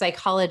the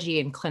psychology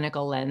and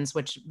clinical lens,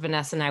 which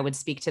Vanessa and I would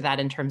speak to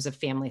that in terms of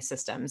family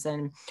systems.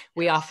 And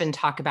we often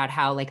talk about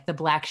how like the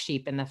black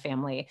sheep in the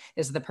family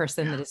is the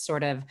person that is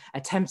sort of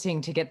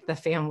attempting to get the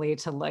family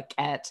to look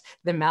at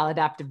the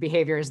maladaptive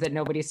behaviors that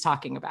nobody's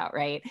talking about,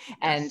 right?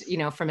 And,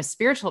 from a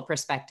spiritual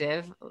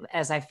perspective,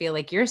 as I feel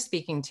like you're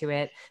speaking to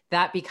it,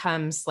 that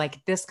becomes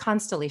like this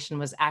constellation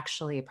was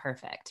actually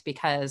perfect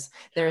because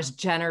there's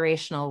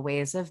generational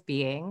ways of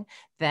being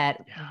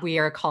that we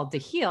are called to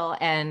heal.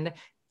 And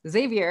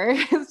Xavier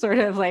sort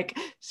of like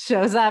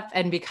shows up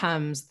and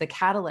becomes the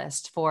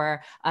catalyst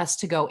for us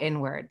to go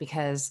inward,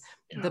 because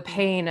the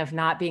pain of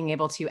not being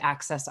able to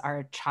access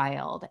our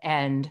child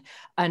and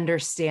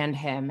understand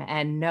him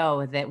and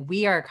know that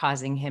we are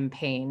causing him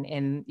pain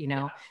in,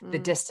 the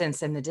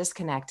distance and the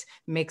disconnect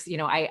makes,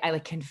 I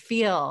like can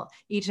feel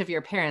each of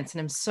your parents,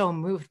 and I'm so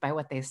moved by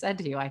what they said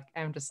to you.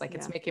 I'm just like,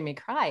 it's making me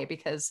cry,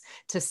 because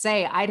to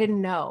say, I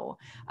didn't know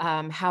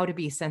how to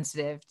be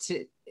sensitive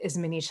to as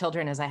many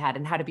children as I had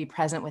and how to be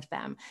present with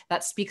them.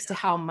 That speaks to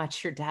how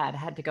much your dad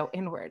had to go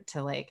inward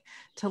to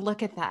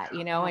look at that,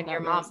 and your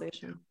mom,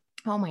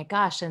 oh my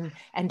gosh. And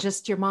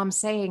just your mom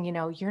saying,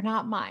 you're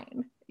not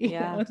mine, you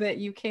know, that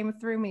you came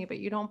through me, but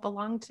you don't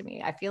belong to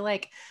me. I feel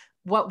like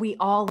what we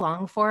all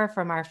long for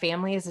from our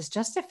families is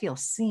just to feel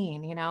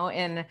seen, in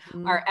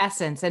our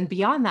essence. And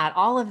beyond that,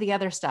 all of the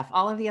other stuff,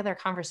 all of the other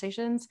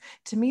conversations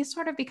to me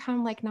sort of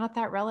become like not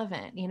that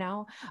relevant,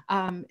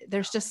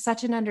 there's just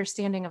such an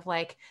understanding of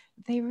like,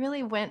 they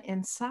really went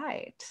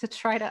inside to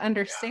try to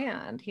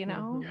understand,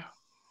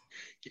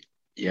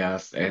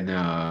 Yes.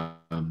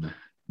 And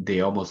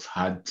they almost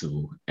had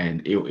to,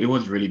 and it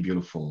was really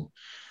beautiful.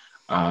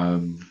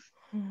 I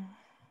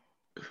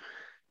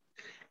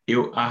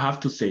have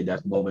to say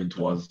that moment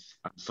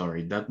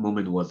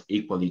was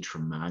equally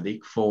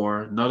traumatic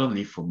for not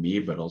only for me,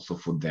 but also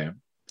for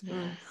them.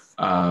 Yes.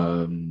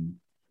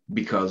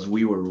 Because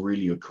we were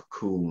really a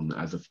cocoon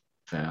as a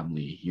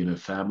family,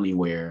 family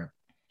where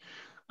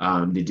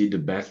they did the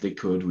best they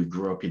could. We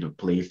grew up in a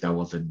place that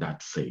wasn't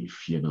that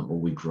safe,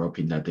 we grew up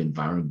in that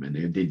environment,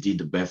 and they did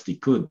the best they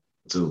could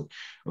to,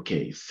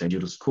 send you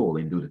to school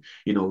and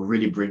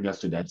really bring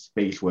us to that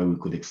space where we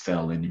could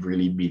excel and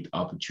really meet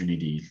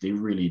opportunities. They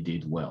really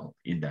did well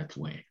in that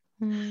way.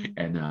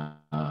 And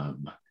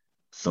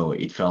so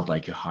it felt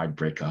like a hard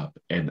breakup.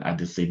 And at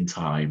the same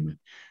time,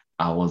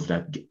 I was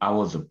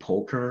a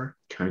poker,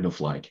 kind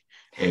of like,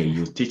 hey,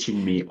 you're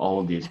teaching me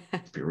all these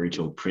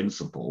spiritual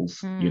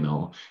principles,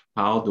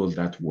 how does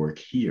that work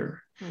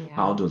here? Yeah.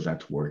 How does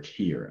that work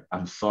here?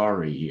 I'm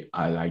sorry,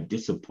 I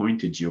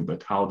disappointed you,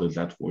 but how does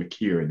that work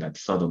here? And that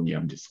suddenly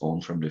I'm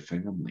disowned from the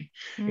family.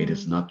 It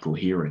is not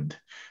coherent.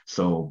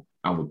 So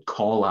I would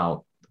call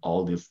out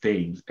all these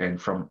things,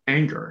 and from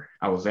anger,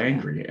 I was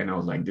angry, and I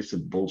was like, this is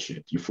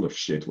bullshit. You full of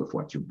shit with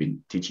what you've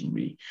been teaching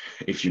me.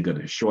 If you're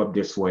gonna show up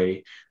this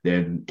way,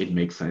 then it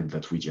makes sense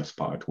that we just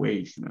part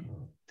ways.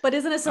 But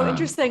isn't it so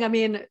interesting? I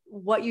mean,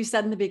 what you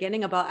said in the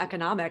beginning about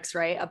economics,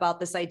 right? About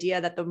this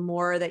idea that the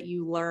more that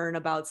you learn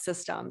about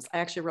systems, I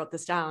actually wrote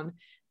this down,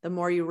 the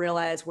more you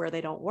realize where they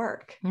don't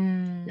work.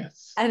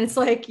 Yes. And it's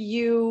like,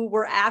 you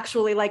were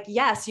actually like,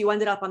 yes, you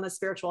ended up on the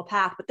spiritual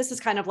path, but this is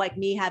kind of like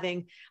me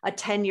having a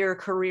 10-year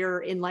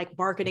career in like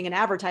marketing and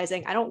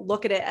advertising. I don't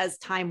look at it as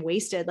time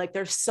wasted. Like,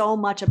 there's so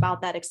much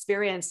about that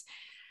experience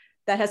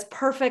that has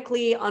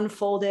perfectly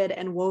unfolded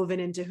and woven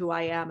into who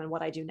I am and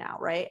what I do now.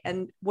 Right.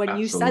 And when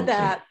you said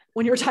that,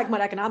 when you were talking about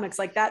economics,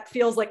 like that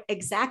feels like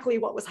exactly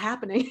what was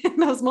happening in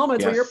those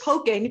moments where you're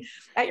poking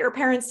at your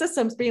parents'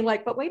 systems being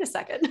like, but wait a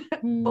second,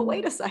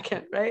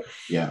 right?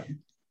 Yeah.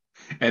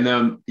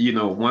 And,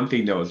 one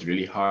thing that was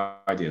really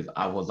hard is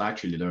I was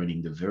actually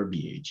learning the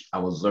verbiage. I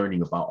was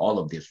learning about all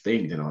of these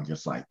things, and I was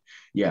just like,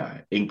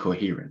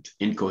 incoherent.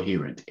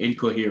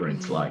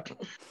 Like,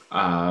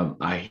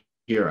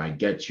 I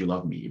get you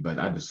love me, but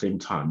at the same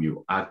time,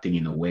 you're acting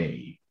in a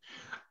way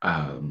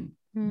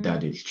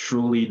that is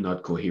truly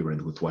not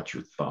coherent with what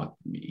you taught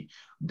me,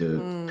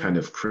 the kind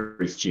of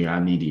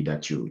Christianity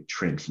that you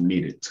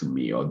transmitted to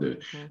me, or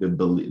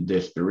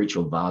the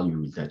spiritual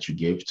values that you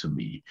gave to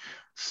me.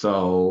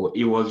 So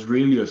it was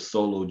really a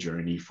solo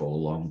journey for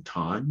a long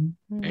time,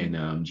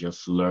 and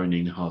just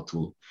learning how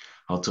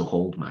to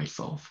hold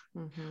myself,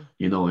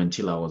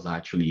 until I was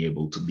actually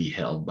able to be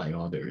held by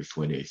others,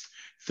 whether it's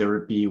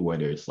therapy,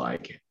 whether it's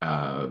like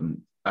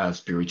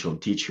spiritual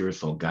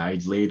teachers or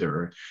guides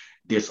later.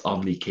 This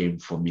only came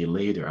for me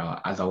later,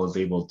 as I was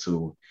able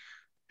to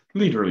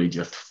literally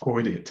just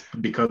afford it,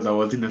 because I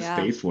was in a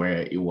space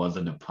where it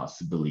wasn't a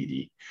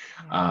possibility.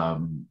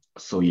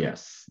 So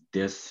yes,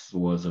 this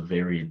was a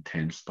very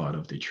intense part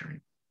of the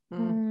journey.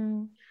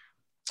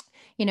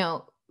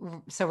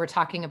 So we're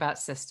talking about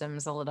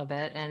systems a little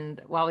bit.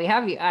 And while we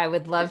have you, I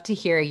would love to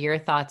hear your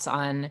thoughts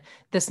on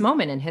this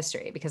moment in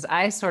history, because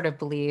I sort of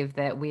believe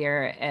that we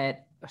are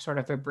at sort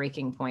of a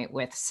breaking point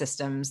with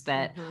systems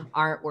that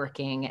aren't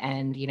working,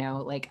 and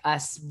like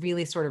us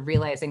really sort of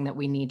realizing that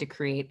we need to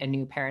create a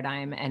new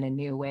paradigm and a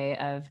new way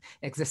of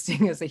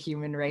existing as a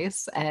human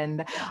race.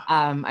 And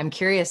I'm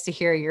curious to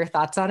hear your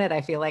thoughts on it.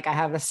 I feel like I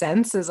have a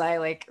sense as I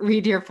like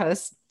read your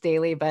posts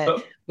daily,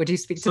 but would you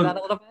speak to that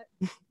a little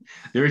bit?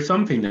 There is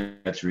something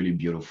that's really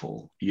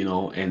beautiful,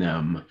 and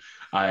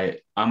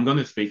I'm going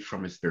to speak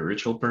from a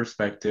spiritual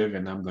perspective,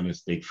 and I'm going to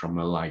speak from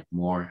a like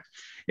more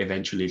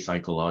eventually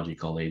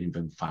psychological and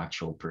even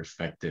factual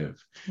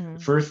perspective. The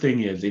first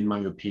thing is, in my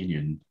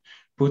opinion,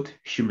 put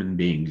human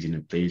beings in a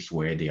place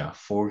where they are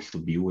forced to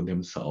be with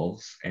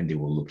themselves and they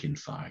will look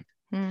inside.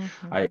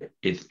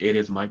 It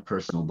is my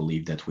personal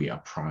belief that we are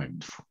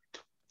primed for it.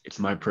 It's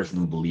my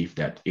personal belief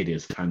that it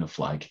is kind of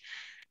like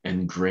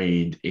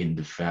ingrained in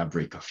the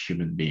fabric of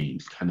human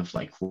beings, kind of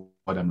like,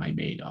 what am I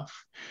made of?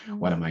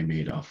 What am I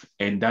made of?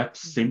 And that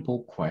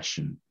simple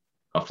question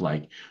of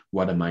like,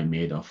 what am I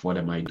made of? What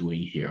am I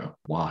doing here?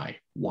 Why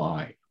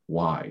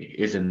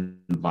is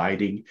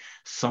inviting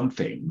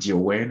something, the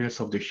awareness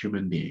of the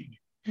human being,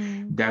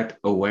 that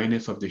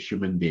awareness of the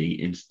human being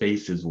in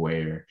spaces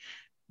where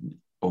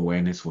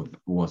awareness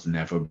was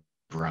never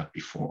brought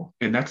before.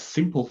 And that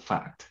simple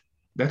fact,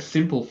 the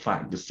simple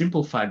fact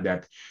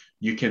that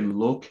you can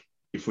look,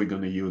 if we're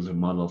going to use a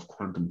model of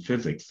quantum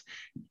physics,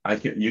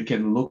 you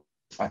can look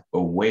at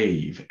a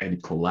wave and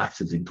it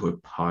collapses into a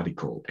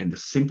particle. And the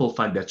simple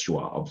fact that you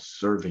are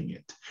observing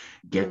it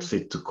gets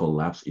it to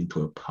collapse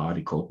into a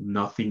particle,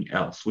 nothing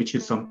else, which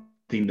is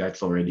something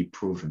that's already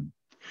proven.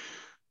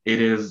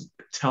 It is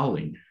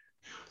telling.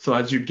 So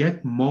as you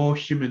get more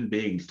human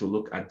beings to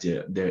look at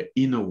their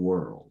inner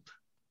world,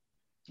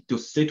 to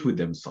sit with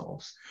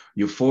themselves,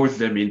 you force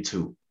them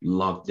into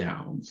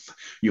lockdowns,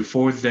 you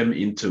force them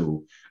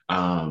into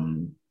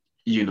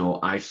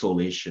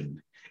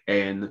isolation.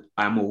 And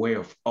I'm aware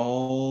of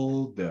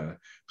all the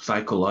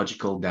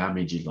psychological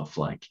damages of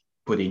like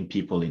putting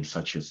people in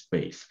such a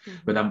space,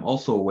 but I'm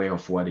also aware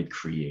of what it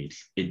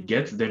creates. It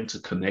gets them to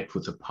connect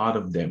with a part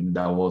of them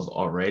that was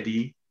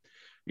already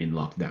in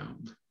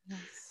lockdown. Yes.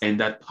 And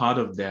that part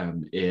of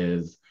them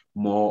is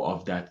more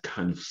of that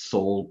kind of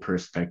soul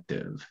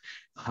perspective,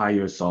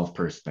 higher self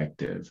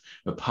perspective,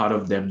 a part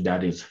of them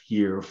that is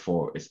here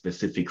for a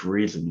specific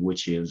reason,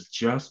 which is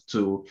just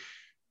to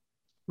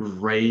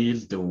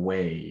raise the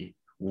way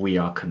we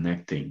are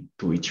connecting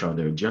to each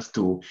other, just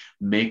to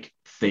make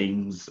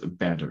things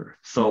better.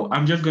 So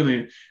I'm just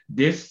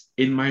this,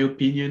 in my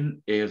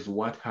opinion, is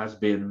what has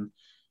been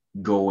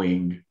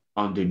going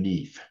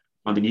underneath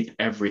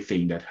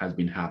everything that has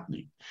been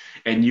happening.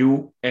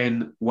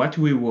 And what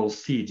we will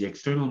see, the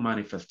external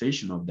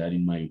manifestation of that,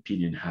 in my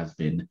opinion, has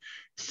been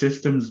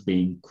systems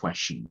being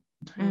questioned.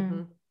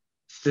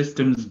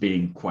 Systems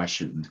being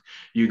questioned.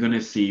 You're going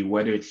to see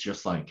whether it's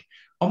just like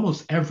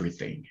almost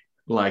everything,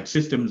 like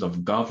systems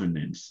of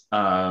governance,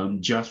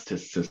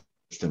 justice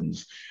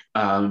systems,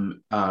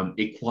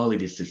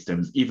 equality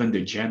systems, even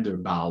the gender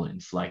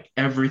balance, like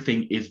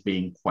everything is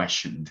being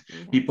questioned.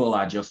 Yes. People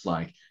are just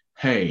like,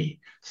 hey,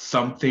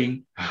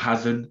 something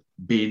hasn't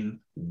been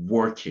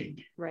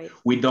working. Right.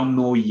 We don't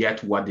know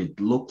yet what it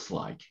looks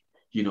like,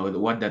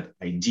 what that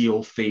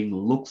ideal thing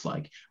looks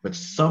like, but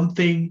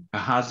something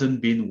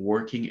hasn't been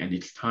working, and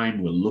it's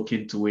time we look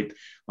into it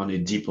on a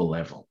deeper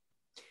level.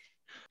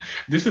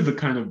 This is the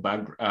kind of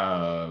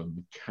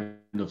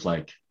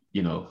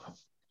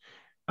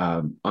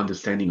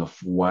understanding of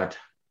what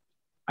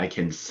I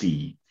can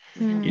see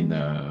in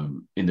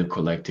the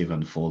collective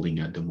unfolding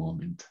at the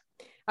moment.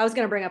 I was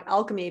going to bring up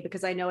alchemy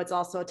because I know it's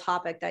also a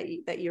topic that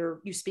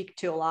you speak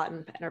to a lot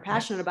and are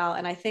passionate about.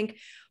 And I think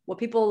what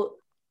people,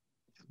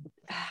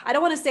 I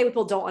don't want to say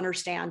people don't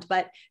understand,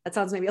 but that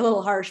sounds maybe a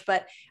little harsh,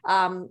 but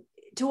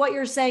to what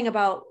you're saying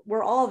about,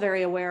 we're all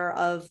very aware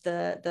of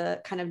the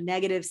kind of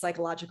negative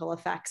psychological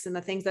effects and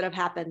the things that have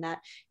happened that,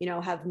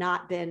 have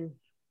not been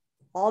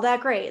all that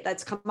great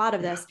that's come out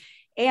of this.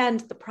 And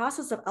the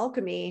process of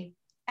alchemy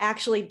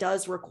actually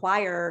does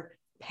require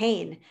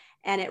pain,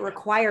 and it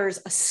requires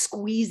a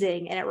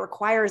squeezing, and it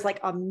requires like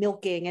a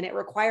milking, and it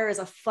requires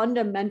a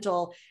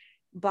fundamental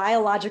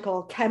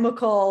biological,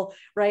 chemical,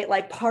 right?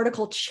 Like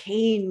particle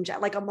change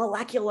at like a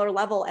molecular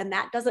level. And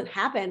that doesn't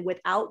happen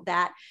without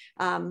that,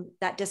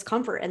 that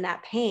discomfort and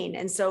that pain.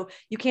 And so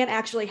you can't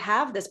actually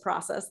have this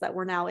process that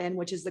we're now in,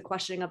 which is the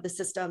questioning of the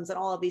systems and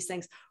all of these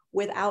things,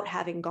 without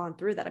having gone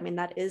through that. I mean,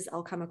 that is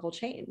alchemical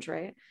change,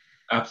 right?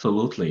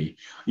 Absolutely.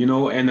 This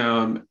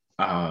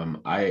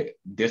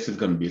is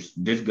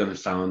gonna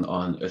sound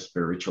on a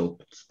spiritual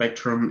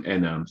spectrum,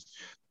 and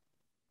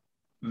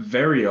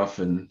very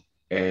often,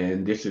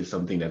 and this is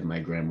something that my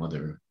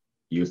grandmother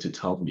used to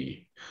tell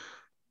me,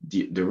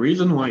 the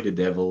reason why the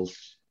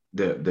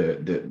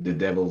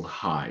devil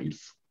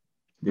hides,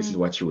 this is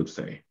what she would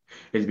say,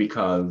 is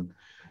because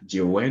the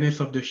awareness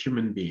of the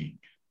human being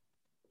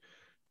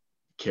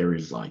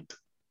carries light.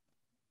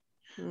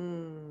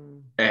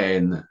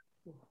 And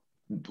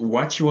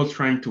what she was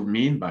trying to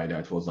mean by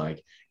that was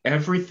like,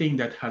 everything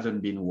that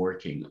hasn't been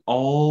working,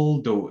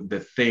 all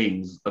the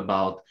things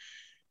about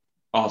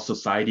our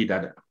society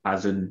that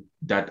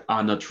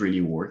are not really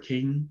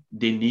working,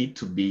 they need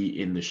to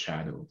be in the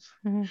shadows.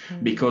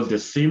 Because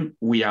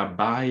we are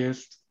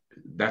biased.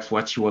 That's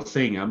what she was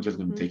saying. I'm just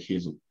going to take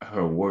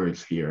her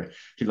words here.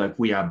 She's like,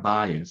 we are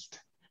biased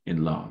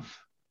in love.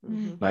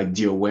 Like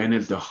the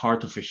awareness, the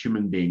heart of a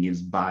human being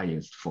is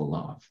biased for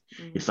love.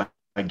 It's like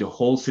the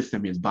whole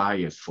system is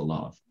biased for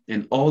love.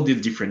 And all these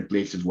different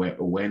places where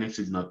awareness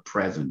is not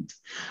present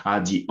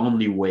are the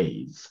only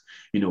ways,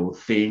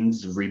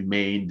 things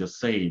remain the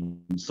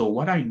same. So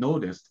what I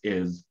noticed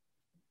is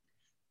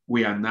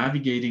we are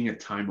navigating a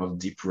time of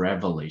deep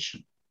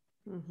revelation,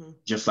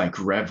 just like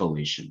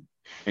revelation,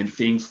 and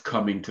things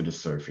coming to the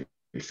surface.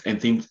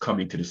 and things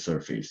coming to the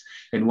surface.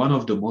 And one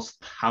of the most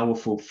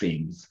powerful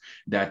things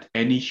that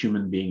any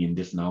human being in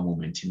this now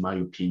moment, in my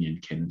opinion,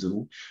 can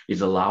do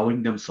is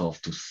allowing themselves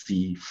to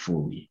see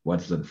fully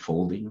what's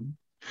unfolding,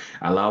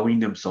 allowing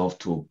themselves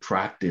to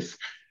practice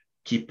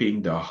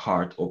keeping their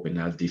heart open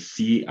as they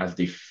see, as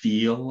they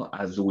feel,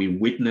 as we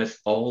witness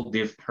all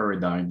these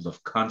paradigms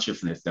of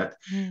consciousness that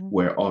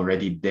were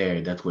already there,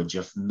 that were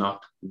just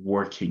not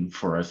working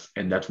for us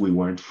and that we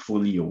weren't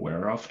fully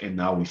aware of. And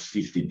now we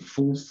see it in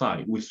full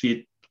sight. We see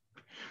it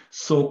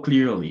so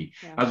clearly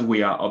as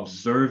we are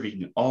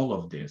observing all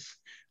of this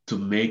to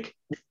make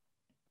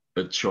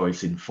a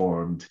choice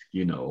informed,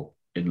 you know,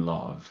 in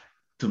love,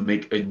 to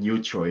make a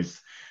new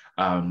choice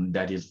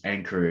that is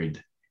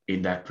anchored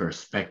in that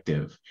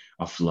perspective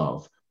of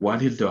love.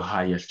 What is the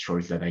highest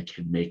choice that I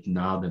can make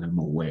now that I'm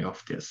aware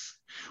of this?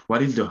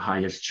 What is the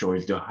highest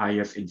choice, the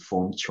highest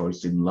informed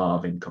choice in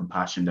love and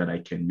compassion that I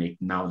can make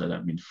now that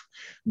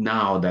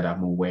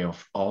I'm aware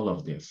of all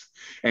of this?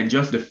 And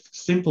just the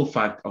simple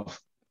fact of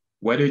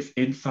whether it's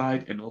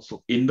inside and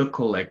also in the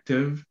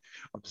collective,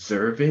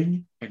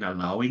 observing and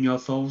allowing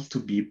ourselves to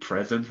be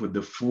present with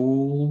the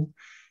full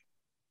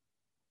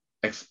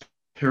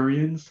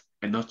experience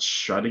and not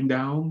shutting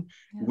down,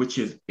 which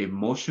is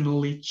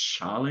emotionally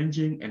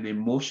challenging and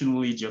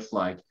emotionally just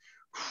like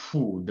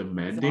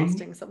demanding,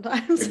 exhausting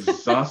sometimes.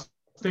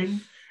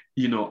 Exhausting.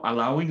 You know,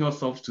 allowing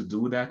ourselves to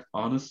do that,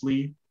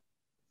 honestly,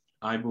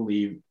 I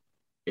believe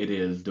it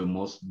is the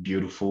most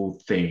beautiful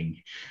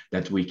thing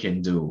that we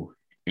can do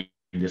in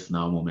this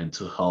now moment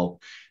to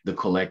help the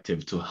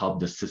collective, to help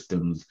the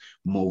systems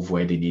move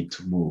where they need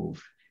to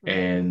move.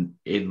 And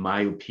in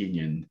my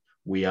opinion,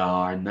 we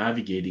are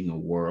navigating a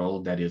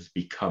world that is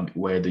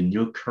where the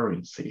new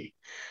currency,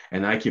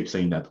 and I keep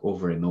saying that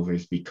over and over,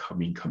 is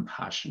becoming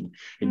compassion.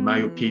 In my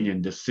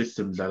opinion, the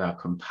systems that are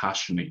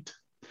compassionate,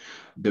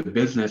 the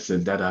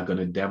businesses that are going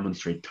to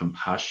demonstrate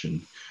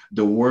compassion,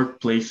 the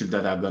workplaces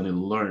that are going to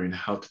learn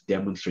how to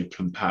demonstrate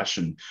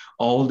compassion,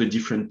 all the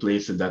different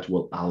places that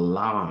will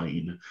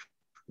align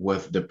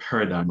with the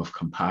paradigm of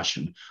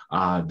compassion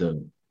are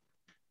the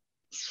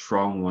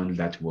strong ones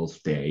that will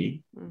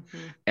stay.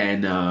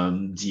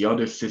 And the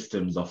other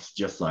systems of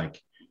just like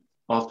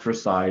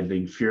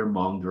ostracizing, fear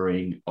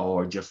mongering,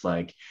 or just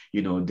like,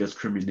 you know,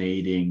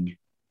 discriminating,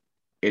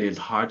 it is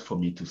hard for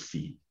me to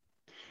see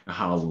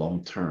how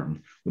long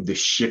term with the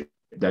shift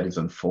that is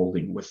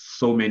unfolding, with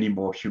so many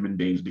more human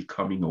beings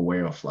becoming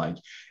aware of like,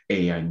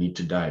 hey, I need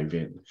to dive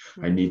in.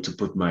 I need to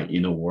put my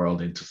inner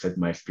world and to set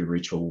my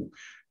spiritual,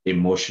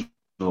 emotional,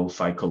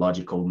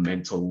 psychological,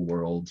 mental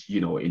world,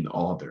 you know, in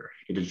order.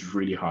 It is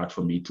really hard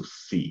for me to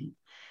see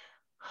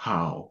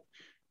how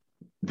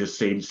the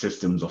same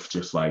systems of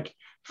just like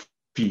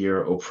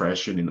fear,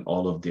 oppression, and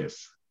all of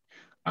this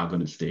are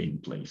going to stay in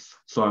place.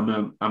 So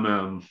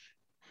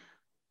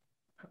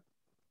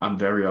I'm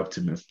very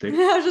optimistic.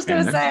 I was just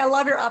going to say, I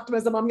love your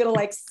optimism. I'm going to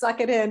like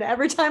suck it in.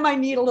 Every time I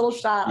need a little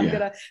shot, I'm going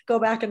to go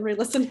back and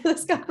re-listen to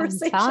this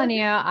conversation. I'm telling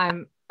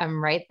you, I'm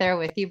right there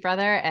with you,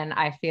 brother. And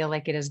I feel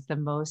like it is the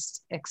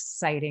most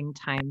exciting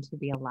time to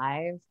be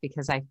alive,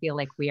 because I feel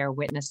like we are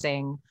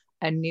witnessing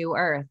a new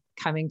earth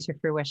coming to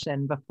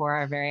fruition before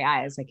our very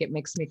eyes. Like, it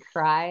makes me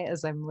cry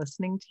as I'm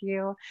listening to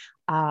you.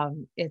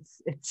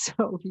 It's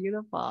so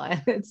beautiful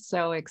and it's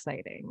so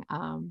exciting.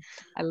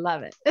 I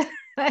love it.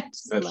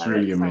 That's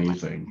really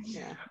amazing.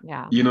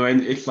 Yeah. You know,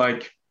 and it's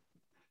like,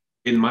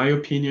 in my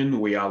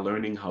opinion, we are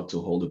learning how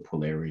to hold a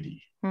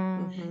polarity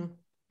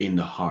in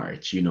the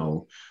heart, you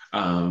know.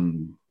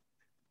 On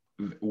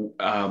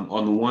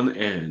one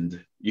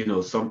end, you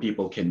know, some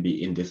people can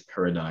be in this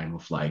paradigm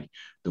of like,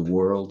 the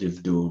world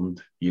is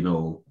doomed, you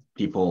know,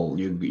 people,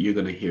 you're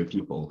going to hear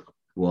people,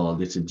 well,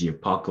 this is the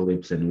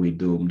apocalypse and we're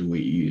doomed,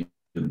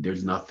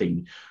 there's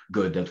nothing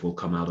good that will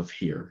come out of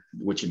here,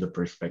 which is the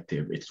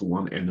perspective. It's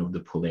one end of the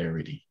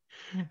polarity.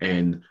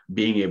 And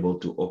being able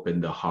to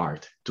open the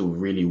heart to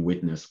really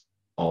witness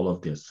all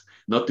of this,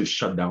 not to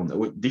shut down.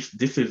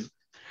 This is,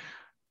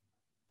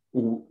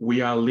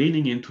 we are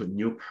leaning into a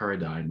new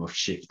paradigm of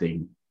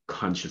shifting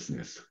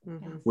consciousness,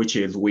 which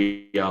is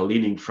we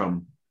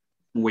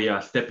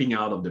are stepping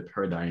out of the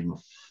paradigm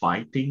of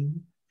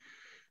fighting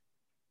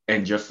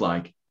and just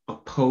like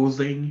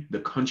opposing the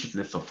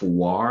consciousness of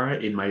war.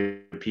 In my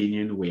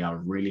opinion, we are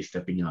really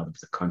stepping out of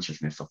the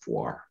consciousness of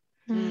war.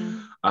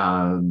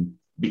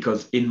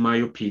 Because in my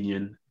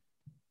opinion,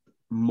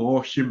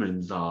 more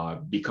humans are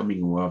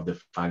becoming aware of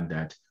the fact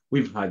that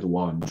we've had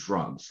war on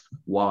drugs,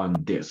 war on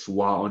this,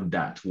 war on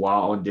that, war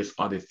on this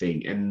other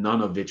thing, and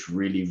none of it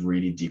really,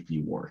 really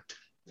deeply worked.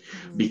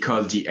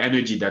 Because the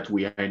energy that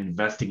we are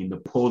investing in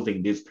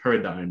opposing these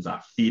paradigms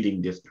are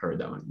feeding these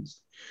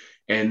paradigms.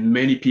 And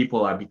many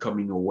people are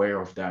becoming aware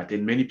of that.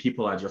 And many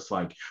people are just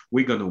like,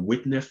 we're going to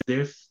witness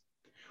this.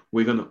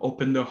 We're going to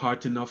open their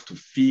heart enough to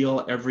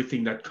feel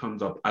everything that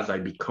comes up as I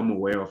become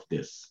aware of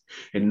this.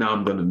 And now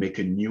I'm going to make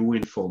a new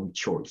informed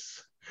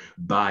choice,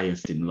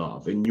 biased in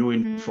love, a new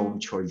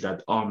informed choice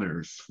that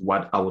honors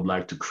what I would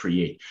like to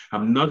create.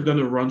 I'm not going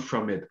to run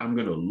from it. I'm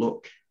going to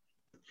look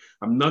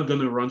I'm not going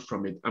to run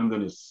from it. I'm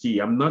going to see.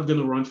 I'm not going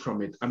to run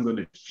from it. I'm going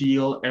to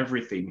feel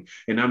everything.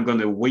 And I'm going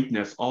to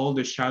witness all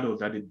the shadows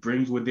that it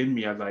brings within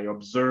me as I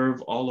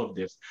observe all of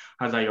this,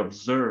 as I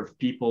observe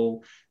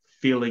people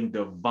feeling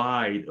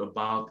divided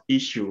about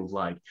issues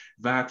like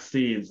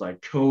vaccines,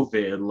 like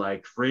COVID,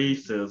 like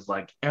races,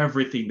 like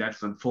everything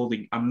that's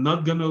unfolding. I'm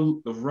not going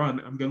to run.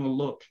 I'm going to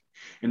look.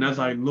 And as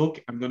I look,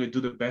 I'm going to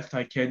do the best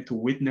I can to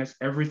witness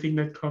everything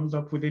that comes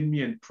up within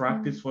me and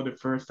practice for the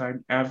first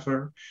time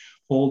ever,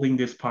 holding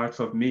these parts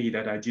of me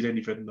that I didn't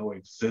even know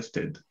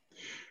existed.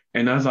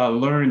 And as I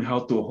learn how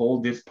to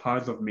hold these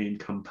parts of me in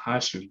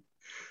compassion,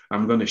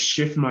 I'm going to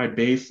shift my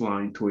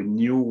baseline to a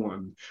new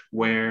one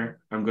where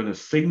I'm going to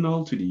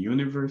signal to the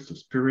universe, to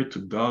spirit, to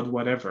God,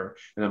 whatever,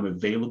 and I'm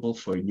available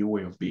for a new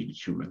way of being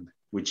human,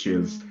 which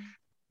is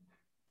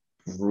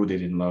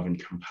rooted in love and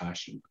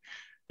compassion.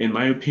 In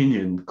my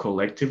opinion,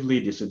 collectively,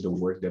 this is the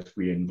work that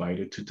we're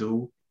invited to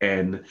do.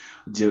 And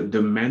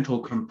the mental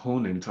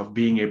component of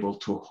being able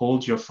to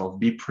hold yourself,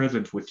 be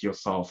present with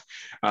yourself,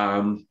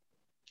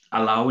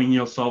 allowing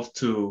yourself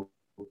to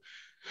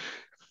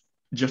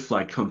just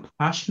like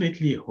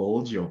compassionately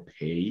hold your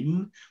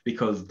pain,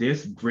 because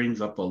this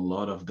brings up a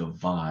lot of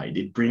divide.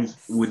 It brings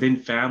within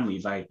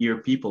families, I hear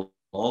people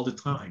all the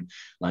time,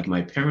 like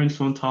my parents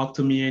won't talk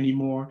to me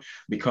anymore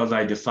because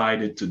I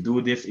decided to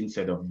do this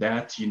instead of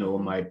that. You know,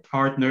 my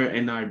partner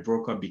and I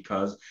broke up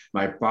because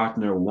my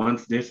partner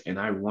wants this and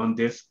I want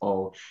this.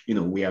 Or, you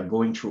know, we are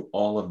going through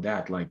all of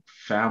that. Like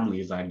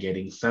families are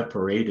getting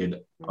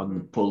separated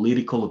on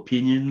political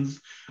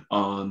opinions,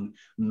 on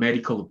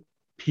medical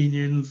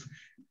opinions.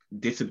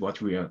 This is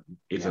what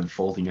is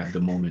unfolding at the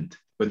moment.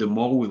 But the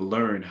more we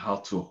learn how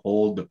to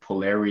hold the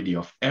polarity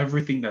of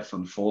everything that's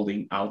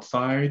unfolding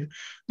outside,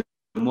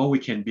 the more we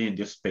can be in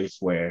this space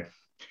where,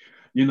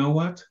 you know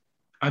what,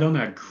 I don't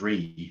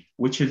agree,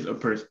 which is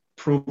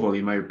approval,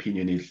 in my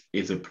opinion,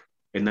 is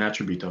an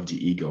attribute of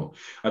the ego.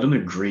 I don't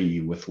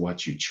agree with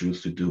what you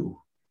choose to do.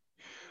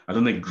 I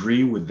don't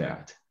agree with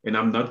that. And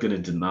I'm not going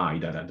to deny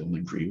that I don't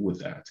agree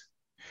with that.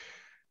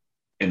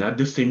 And at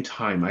the same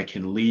time, I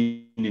can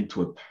lean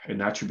into an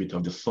attribute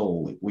of the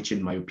soul, which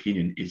in my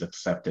opinion is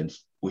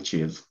acceptance, which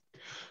is,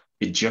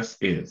 it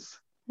just is.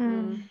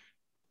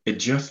 It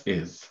just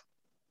is.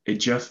 It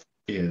just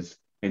is.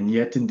 And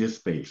yet in this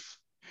space,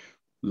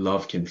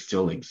 love can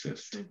still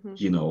exist,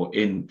 you know,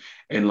 and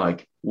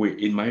like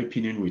in my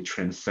opinion, we're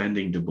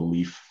transcending the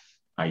belief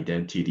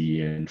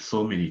identity and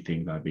so many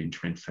things are being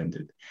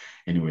transcended.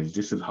 Anyways,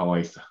 this is how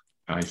I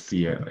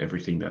see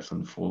everything that's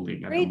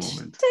unfolding at the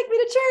moment. Take me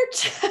to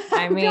church.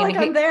 I mean, feel like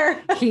I'm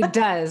there. He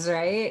does,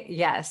 right?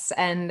 Yes.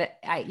 And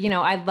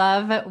I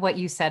love what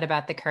you said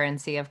about the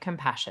currency of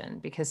compassion,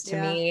 because to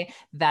me,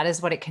 that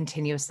is what it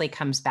continuously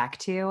comes back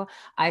to.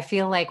 I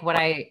feel like what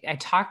I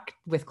talk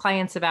with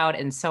clients about,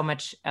 and so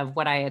much of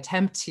what I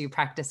attempt to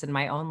practice in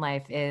my own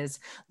life, is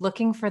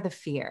looking for the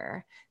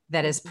fear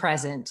that is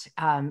present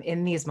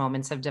in these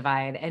moments of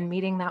divide and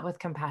meeting that with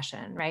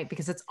compassion, right?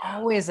 Because it's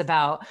always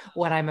about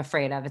what I'm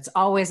afraid of. It's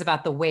always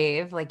about the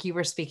wave, like you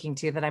were speaking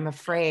to, that I'm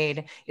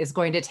afraid is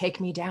going to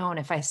take me down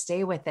if I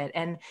stay with it.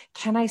 And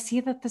can I see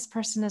that this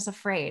person is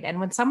afraid? And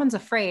when someone's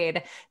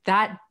afraid,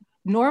 that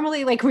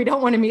normally, like, we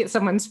don't want to meet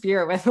someone's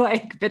fear with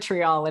like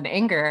vitriol and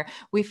anger.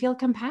 We feel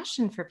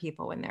compassion for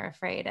people when they're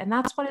afraid. And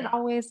that's what it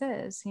always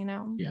is, you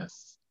know?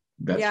 Yes.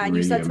 That's and really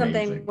you said amazing.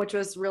 something which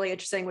was really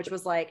interesting, which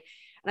was like,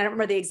 and I don't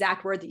remember the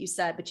exact word that you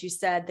said, but you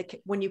said that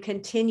when you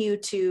continue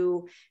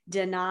to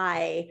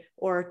deny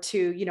or to,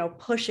 you know,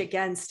 push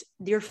against,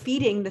 you're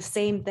feeding the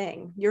same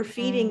thing. You're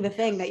feeding the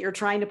thing that you're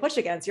trying to push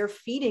against. You're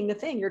feeding the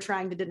thing you're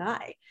trying to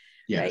deny.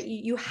 Yes. Right?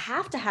 You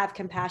have to have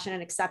compassion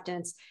and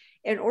acceptance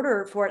in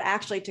order for it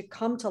actually to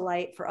come to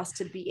light, for us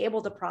to be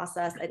able to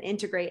process and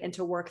integrate and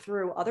to work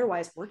through.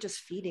 Otherwise, we're just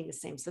feeding the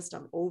same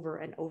system over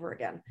and over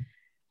again.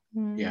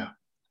 Yeah.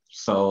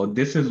 So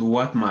this is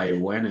what my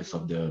awareness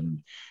of the,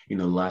 you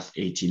know, last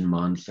 18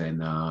 months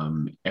and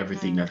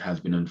everything that has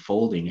been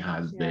unfolding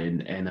has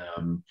been. And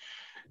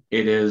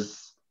it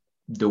is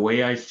the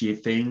way I see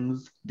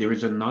things. There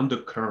is an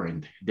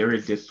undercurrent. There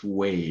is this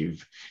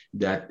wave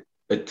that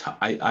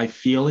I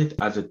feel it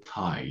as a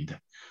tide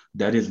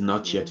that is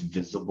not yet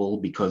visible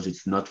because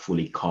it's not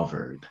fully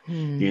covered.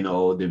 You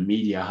know, the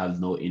media has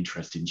no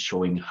interest in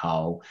showing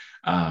how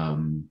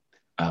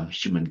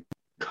human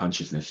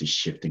consciousness is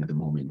shifting at the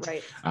moment.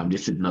 Right.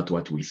 This is not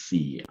what we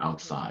see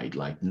outside.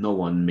 Like, no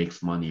one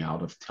makes money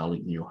out of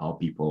telling you how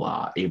people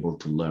are able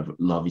to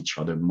love each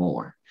other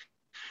more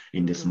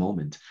in this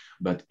moment.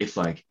 But it's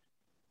like,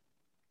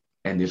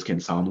 and this can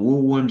sound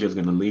woo, I'm just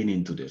going to lean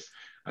into this.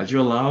 As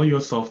you allow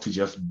yourself to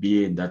just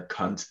be in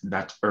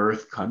that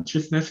earth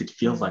consciousness, it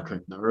feels like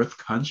an earth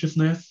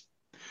consciousness.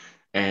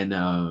 And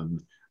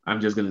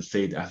I'm just going to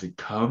say it as it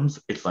comes.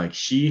 It's like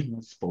she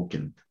has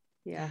spoken.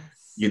 Yes.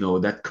 You know,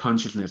 that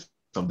consciousness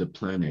of the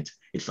planet.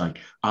 It's like,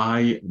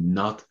 I'm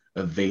not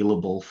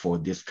available for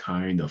this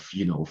kind of,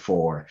 you know,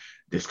 for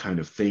this kind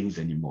of things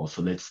anymore.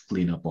 So let's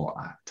clean up our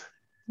act.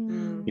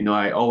 You know,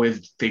 I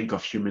always think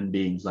of human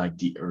beings like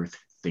the earth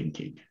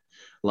thinking.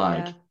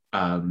 Like,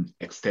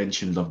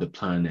 extensions of the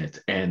planet,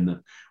 and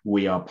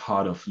we are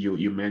part of,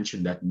 you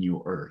mentioned that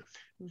new earth,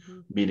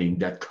 meaning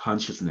that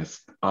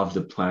consciousness of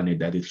the planet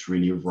that is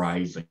really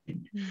rising.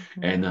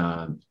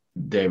 And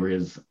there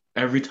is,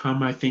 every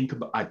time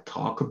I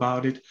talk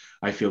about it,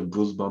 I feel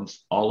goosebumps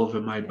all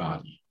over my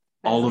body,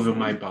 all over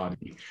my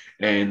body.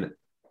 And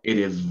it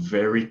is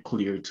very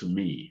clear to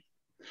me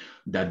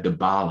that the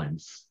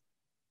balance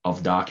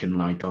of dark and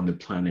light on the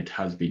planet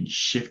has been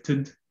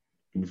shifted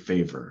in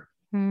favor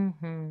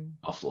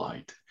of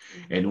light.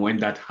 And when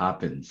that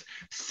happens,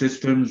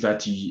 systems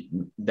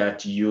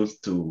that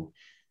used to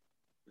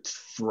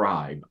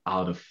thrive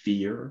out of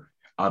fear,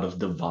 out of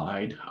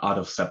divide, out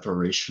of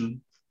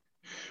separation,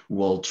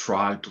 will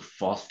try to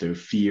foster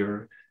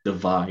fear,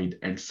 divide,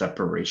 and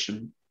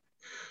separation,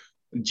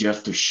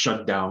 just to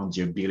shut down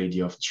the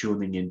ability of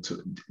tuning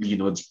into,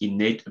 the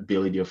innate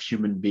ability of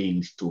human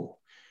beings to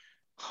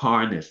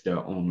harness their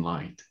own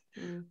light.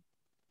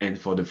 And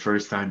for the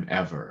first time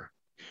ever,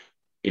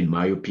 in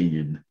my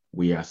opinion,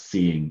 we are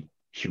seeing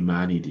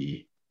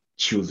humanity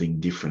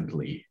choosing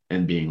differently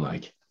and being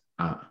like,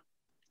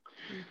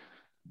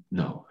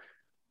 no,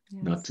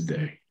 not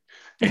today.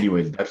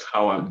 Anyways, that's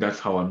how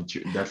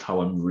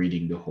I'm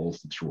reading the whole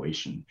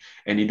situation.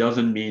 And it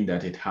doesn't mean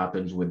that it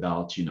happens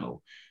without,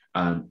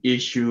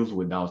 issues,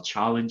 without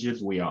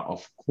challenges. We are,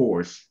 of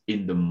course,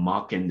 in the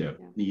muck and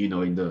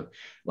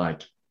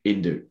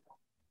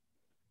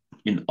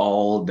in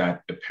all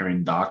that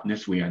apparent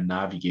darkness, we are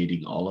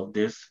navigating all of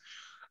this.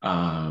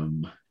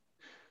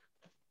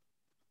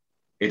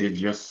 It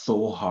is just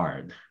so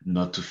hard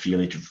not to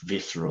feel it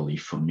viscerally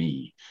for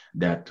me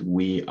that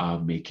we are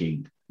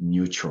making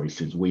new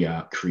choices. We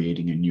are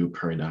creating a new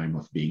paradigm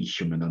of being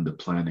human on the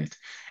planet.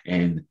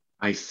 And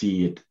I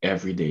see it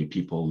every day,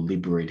 people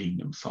liberating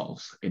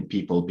themselves and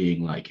people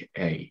being like,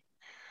 hey,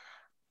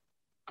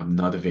 I'm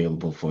not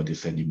available for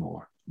this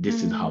anymore.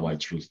 This is how I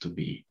choose to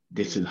be.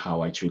 This is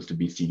how I choose to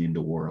be seen in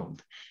the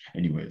world.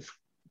 Anyways,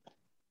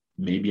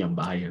 maybe I'm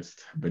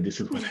biased, but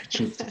this is what I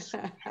choose to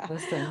say.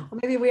 Listen, well,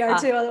 maybe we are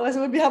too. Otherwise,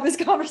 we wouldn't have this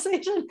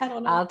conversation. I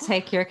don't know. I'll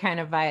take your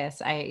kind of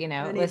bias.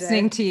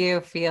 Listening to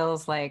you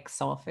feels like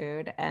soul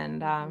food,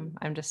 and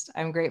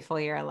I'm grateful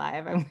you're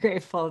alive. I'm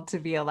grateful to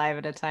be alive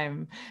at a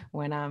time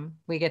when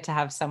we get to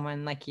have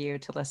someone like you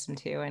to listen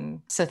to,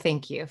 and so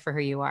thank you for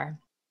who you are.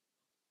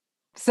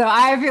 So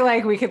I feel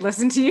like we could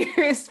listen to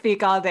you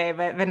speak all day,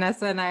 but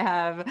Vanessa and I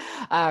have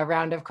a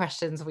round of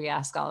questions we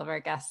ask all of our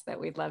guests that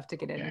we'd love to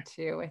get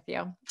into with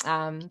you.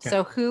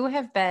 So who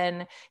have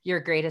been your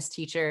greatest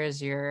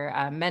teachers, your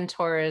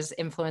mentors,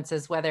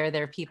 influences, whether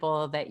they're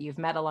people that you've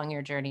met along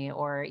your journey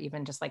or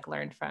even just like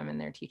learned from in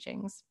their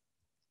teachings?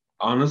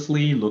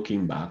 Honestly,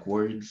 looking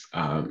backwards,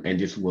 and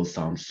this will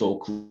sound so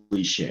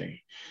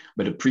cliche,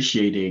 but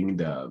appreciating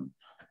the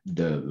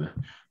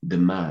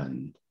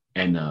man,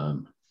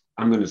 and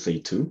I'm going to say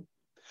two.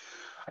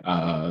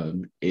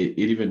 It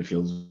even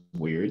feels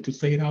weird to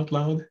say it out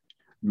loud.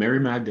 Mary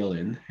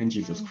Magdalene and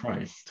Jesus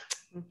Christ.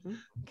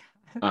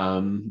 But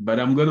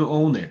I'm going to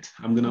own it.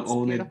 I'm going to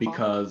own beautiful. It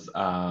because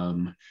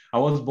I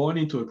was born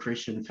into a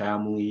Christian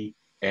family,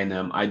 and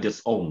I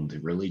disowned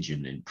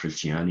religion and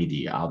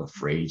Christianity out of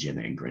rage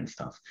and anger and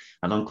stuff.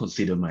 I don't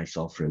consider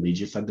myself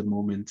religious at the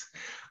moment,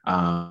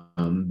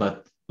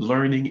 but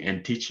learning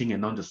and teaching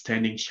and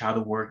understanding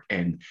shadow work.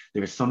 And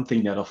there's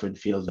something that often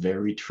feels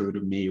very true to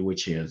me,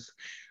 which is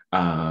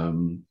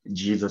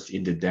Jesus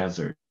in the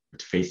desert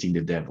facing the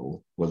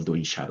devil was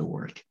doing shadow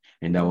work.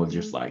 And that was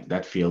just like,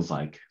 that feels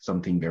like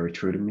something very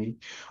true to me.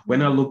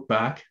 When I look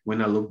back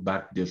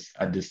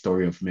at the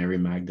story of Mary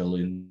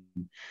Magdalene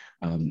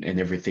and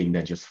everything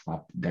that just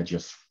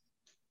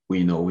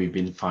we've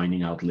been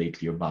finding out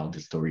lately about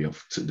the story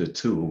of the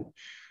two,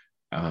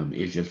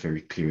 it's just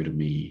very clear to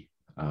me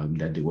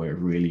that they were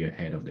really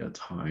ahead of their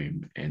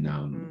time. And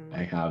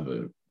I have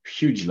a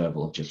huge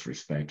level of just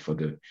respect for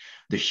the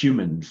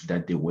humans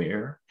that they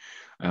were,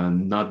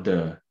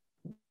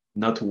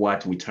 not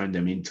what we turned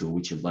them into,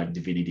 which is like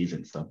divinities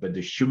and stuff, but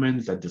the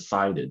humans that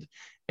decided,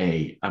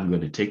 hey, I'm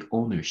going to take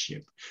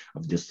ownership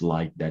of this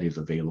light that is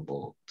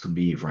available to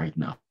me right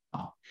now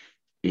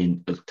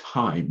in a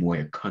time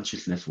where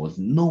consciousness was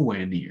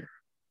nowhere near.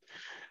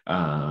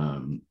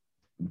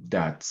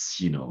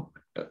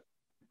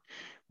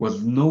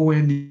 Was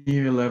nowhere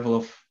near a level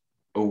of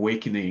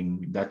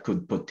awakening that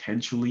could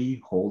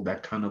potentially hold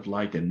that kind of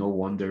light, and no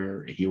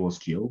wonder he was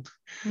killed.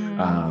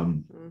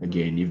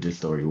 Again, if the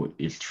story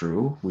is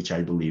true, which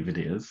I believe it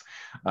is,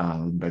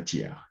 but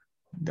yeah,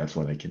 that's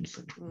what I can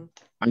say.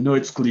 I know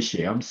it's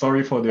cliche. I'm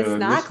sorry for the. It's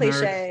not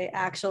cliche,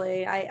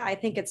 actually. I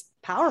think it's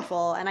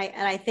powerful, and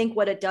I think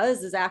what it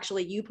does is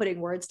actually you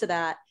putting words to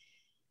that.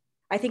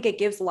 I think it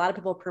gives a lot of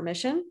people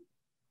permission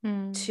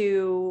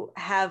to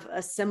have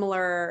a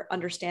similar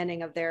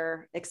understanding of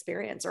their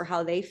experience or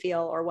how they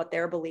feel or what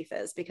their belief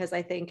is. Because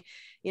I think,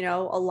 you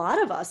know, a lot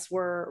of us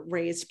were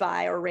raised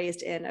by or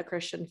raised in a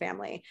Christian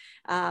family.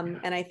 And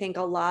I think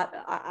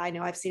I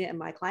know I've seen it in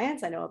my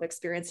clients. I know I've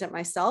experienced it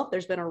myself.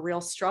 There's been a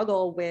real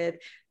struggle with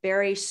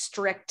very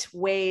strict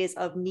ways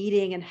of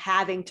needing and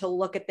having to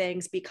look at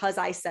things because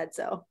I said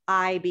so.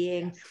 I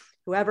being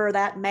whoever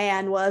that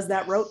man was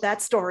that wrote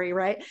that story,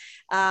 right?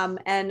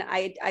 And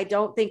I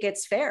don't think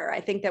it's fair.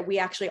 I think that we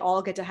actually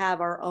all get to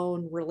have our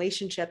own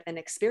relationship and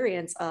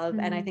experience of,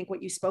 and I think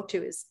what you spoke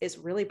to is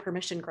really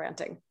permission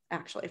granting,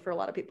 actually, for a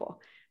lot of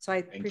people. So I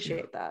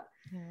appreciate that.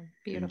 Yeah,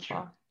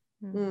 beautiful.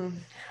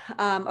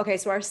 Okay,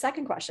 so our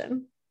second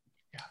question.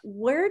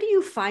 Where do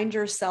you find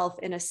yourself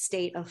in a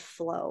state of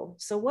flow?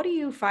 So what do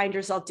you find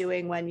yourself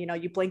doing when, you know,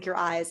 you blink your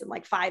eyes and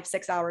like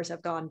 5-6 hours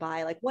have gone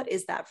by? Like, what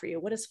is that for you?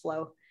 What is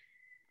flow?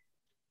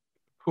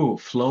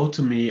 Flow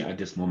to me at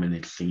this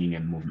moment is singing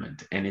and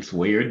movement. And it's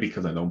weird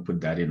because I don't put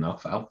that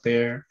enough out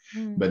there.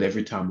 But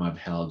every time I've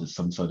held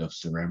some sort of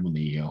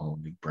ceremony or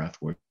like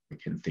breath work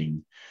and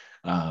thing,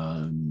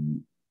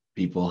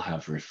 people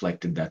have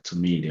reflected that to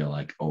me. They're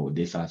like, oh,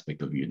 this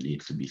aspect of you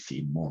needs to be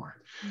seen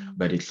more.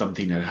 But it's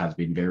something that has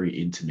been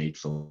very intimate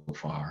so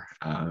far.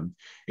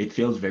 It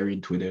feels very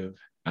intuitive.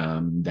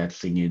 That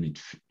singing,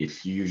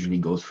 it usually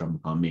goes from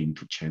humming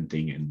to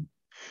chanting and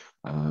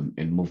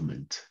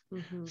movement.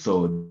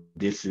 So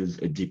this is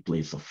a deep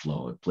place of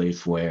flow, a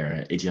place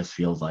where it just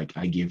feels like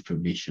I give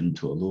permission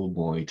to a little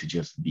boy to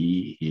just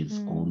be his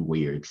own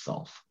weird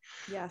self.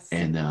 Yes.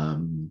 And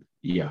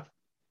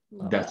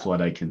that's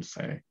what I can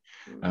say.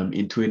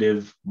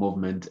 Intuitive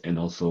movement and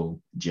also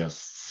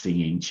just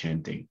singing,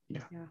 chanting.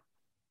 Yeah.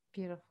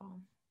 Beautiful.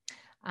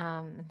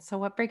 So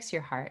what breaks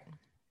your heart?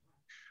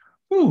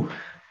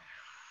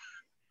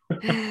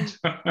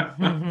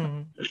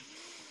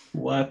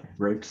 What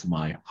breaks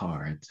my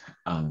heart?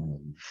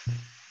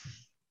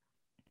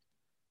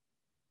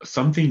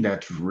 Something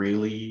that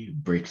really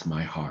breaks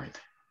my heart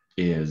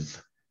is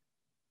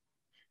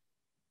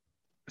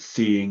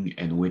seeing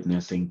and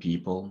witnessing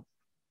people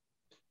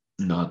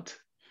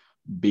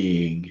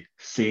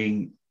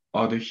seeing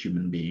other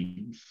human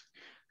beings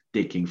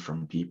taking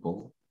from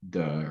people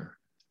their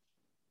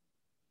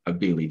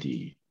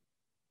ability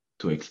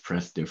to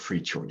express their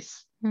free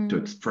choice, to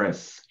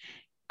express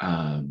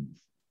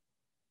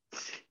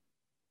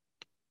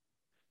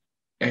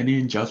any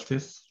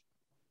injustice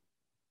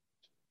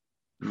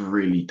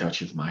really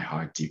touches my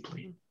heart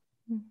deeply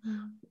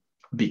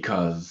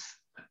because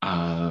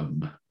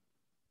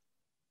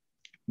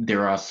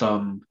there are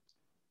some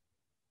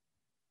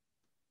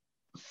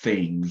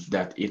things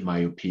that, in my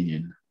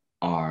opinion,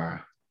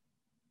 are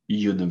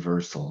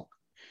universal.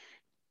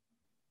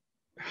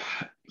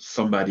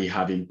 Somebody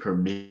having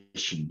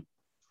permission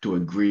to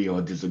agree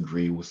or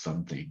disagree with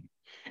something,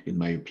 in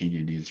my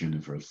opinion, is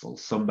universal.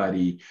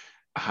 Somebody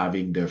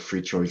having their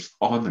free choice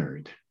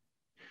honored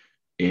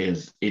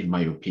is, in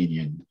my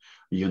opinion,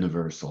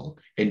 universal.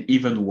 And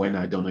even when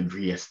I don't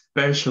agree,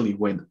 especially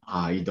when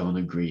I don't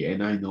agree,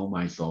 and I know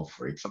myself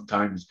for it,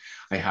 sometimes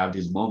I have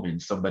these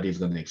moments, somebody's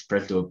going to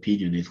express their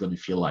opinion, it's going to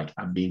feel like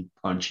I'm being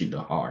punched in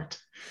the heart.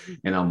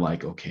 And I'm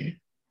like, okay,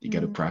 you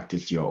got to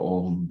practice your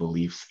own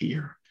beliefs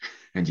here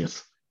and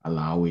just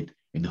allow it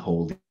and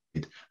hold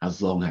it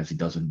as long as it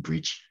doesn't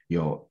breach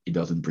your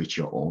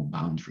own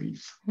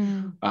boundaries.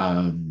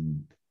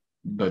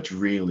 But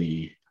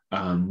really,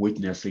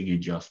 witnessing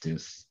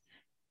injustice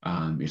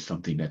is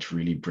something that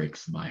really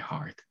breaks my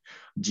heart.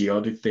 The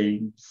other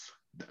things,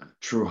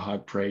 true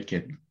heartbreak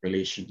and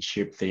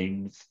relationship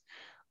things,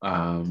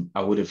 I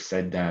would have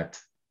said that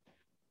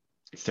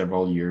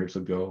several years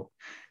ago,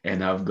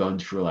 and I've gone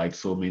through like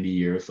so many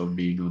years of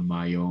being on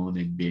my own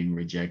and being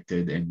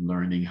rejected and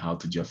learning how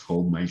to just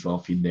hold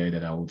myself in there,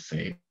 that I would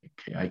say,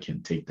 okay, I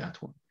can take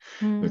that one.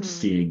 But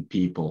seeing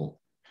people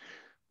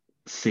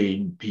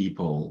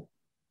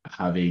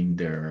having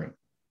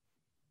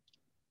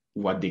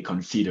what they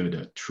consider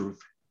the truth,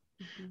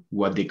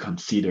 what they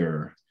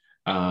consider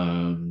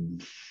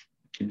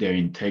their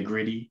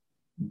integrity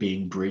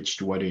being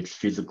breached, whether it's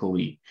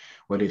physically,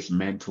 whether it's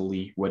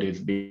mentally, whether it's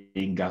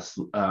being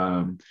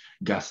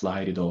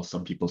gaslighted, or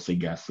some people say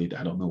gaslit.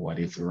 I don't know what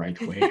is the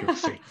right way of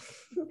saying.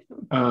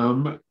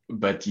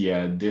 But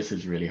yeah, this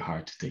is really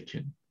hard to take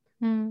in.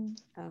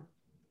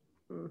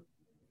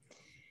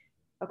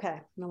 Okay,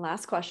 and the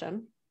last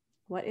question.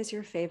 What is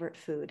your favorite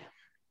food?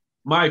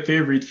 My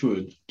favorite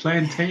food,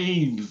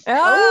 plantains.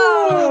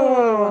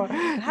 Oh, I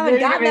haven't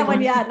gotten that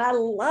one yet, and I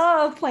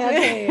love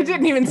plantains.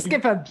 Didn't even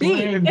skip a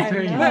beat.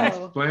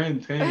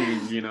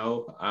 Plantains, you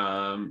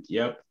know.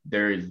 Yep,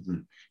 there is.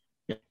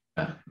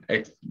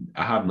 I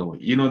have no.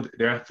 You know,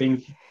 there are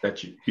things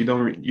that you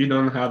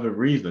don't have a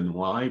reason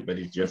why, but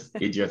it just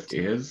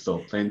is. So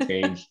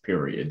plantains,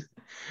 period.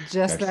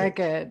 Just that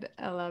good.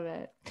 I love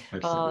it.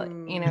 Well,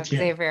 you know,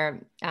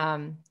 Xavier,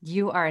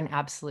 you are an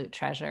absolute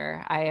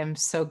treasure. I am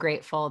so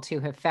grateful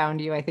to have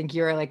found you. I think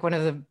you're like one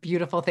of the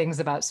beautiful things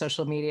about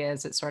social media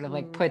is it sort of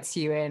like puts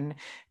you in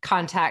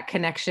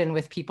connection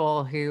with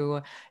people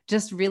who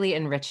just really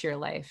enrich your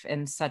life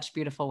in such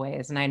beautiful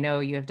ways. And I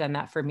know you have done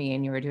that for me,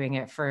 and you are doing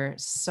it for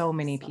so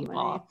many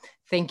people.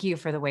 Thank you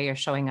for the way you're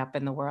showing up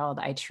in the world.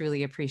 I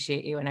truly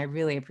appreciate you. And I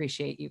really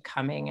appreciate you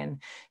coming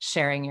and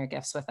sharing your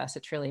gifts with us.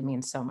 It truly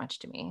means so much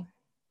to me.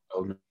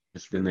 Oh,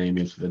 the name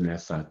is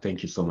Vanessa.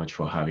 Thank you so much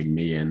for having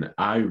me. And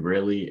I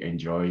really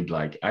enjoyed,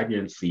 like, I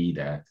didn't see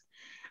that,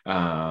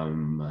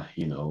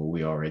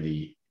 we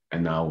already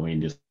an hour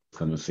in this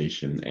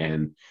conversation,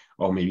 and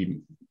or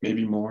maybe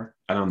more.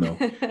 I don't know.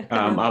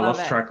 I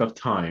lost track of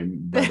time,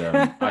 but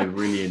I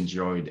really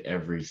enjoyed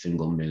every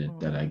single minute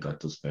that I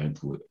got to spend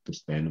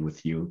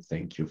with you.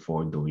 Thank you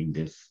for doing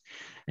this,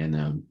 and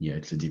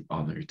it's a deep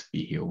honor to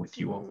be here with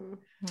you all.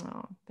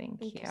 Oh,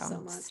 thank you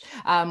so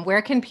much.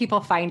 Where can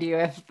people find you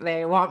if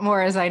they want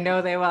more, as I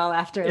know they will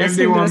after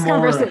listening to this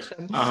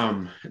conversation?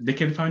 They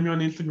can find me on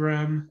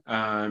Instagram,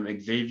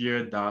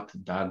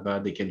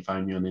 Xavier.Dagba. They can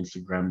find me on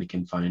Instagram. They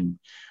can find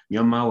me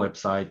on my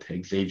website,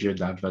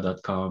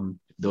 XavierDagba.com.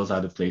 Those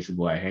are the places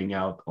where I hang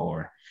out,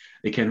 or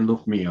they can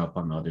look me up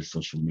on other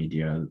social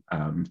media.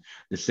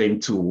 The same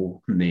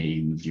two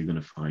names, you're going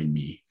to find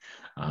me.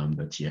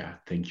 But yeah,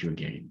 thank you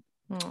again.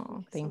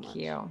 Oh, thank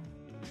you.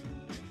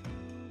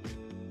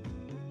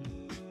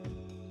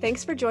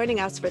 Thanks for joining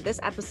us for this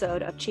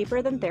episode of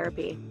Cheaper Than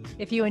Therapy.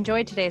 If you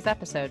enjoyed today's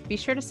episode, be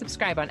sure to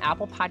subscribe on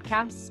Apple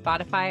Podcasts,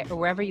 Spotify, or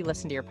wherever you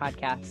listen to your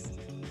podcasts.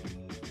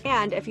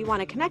 And if you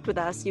want to connect with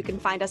us, you can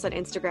find us on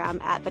Instagram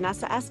at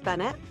Vanessa S.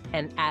 Bennett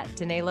and at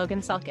Danae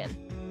Logan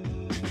Selkin.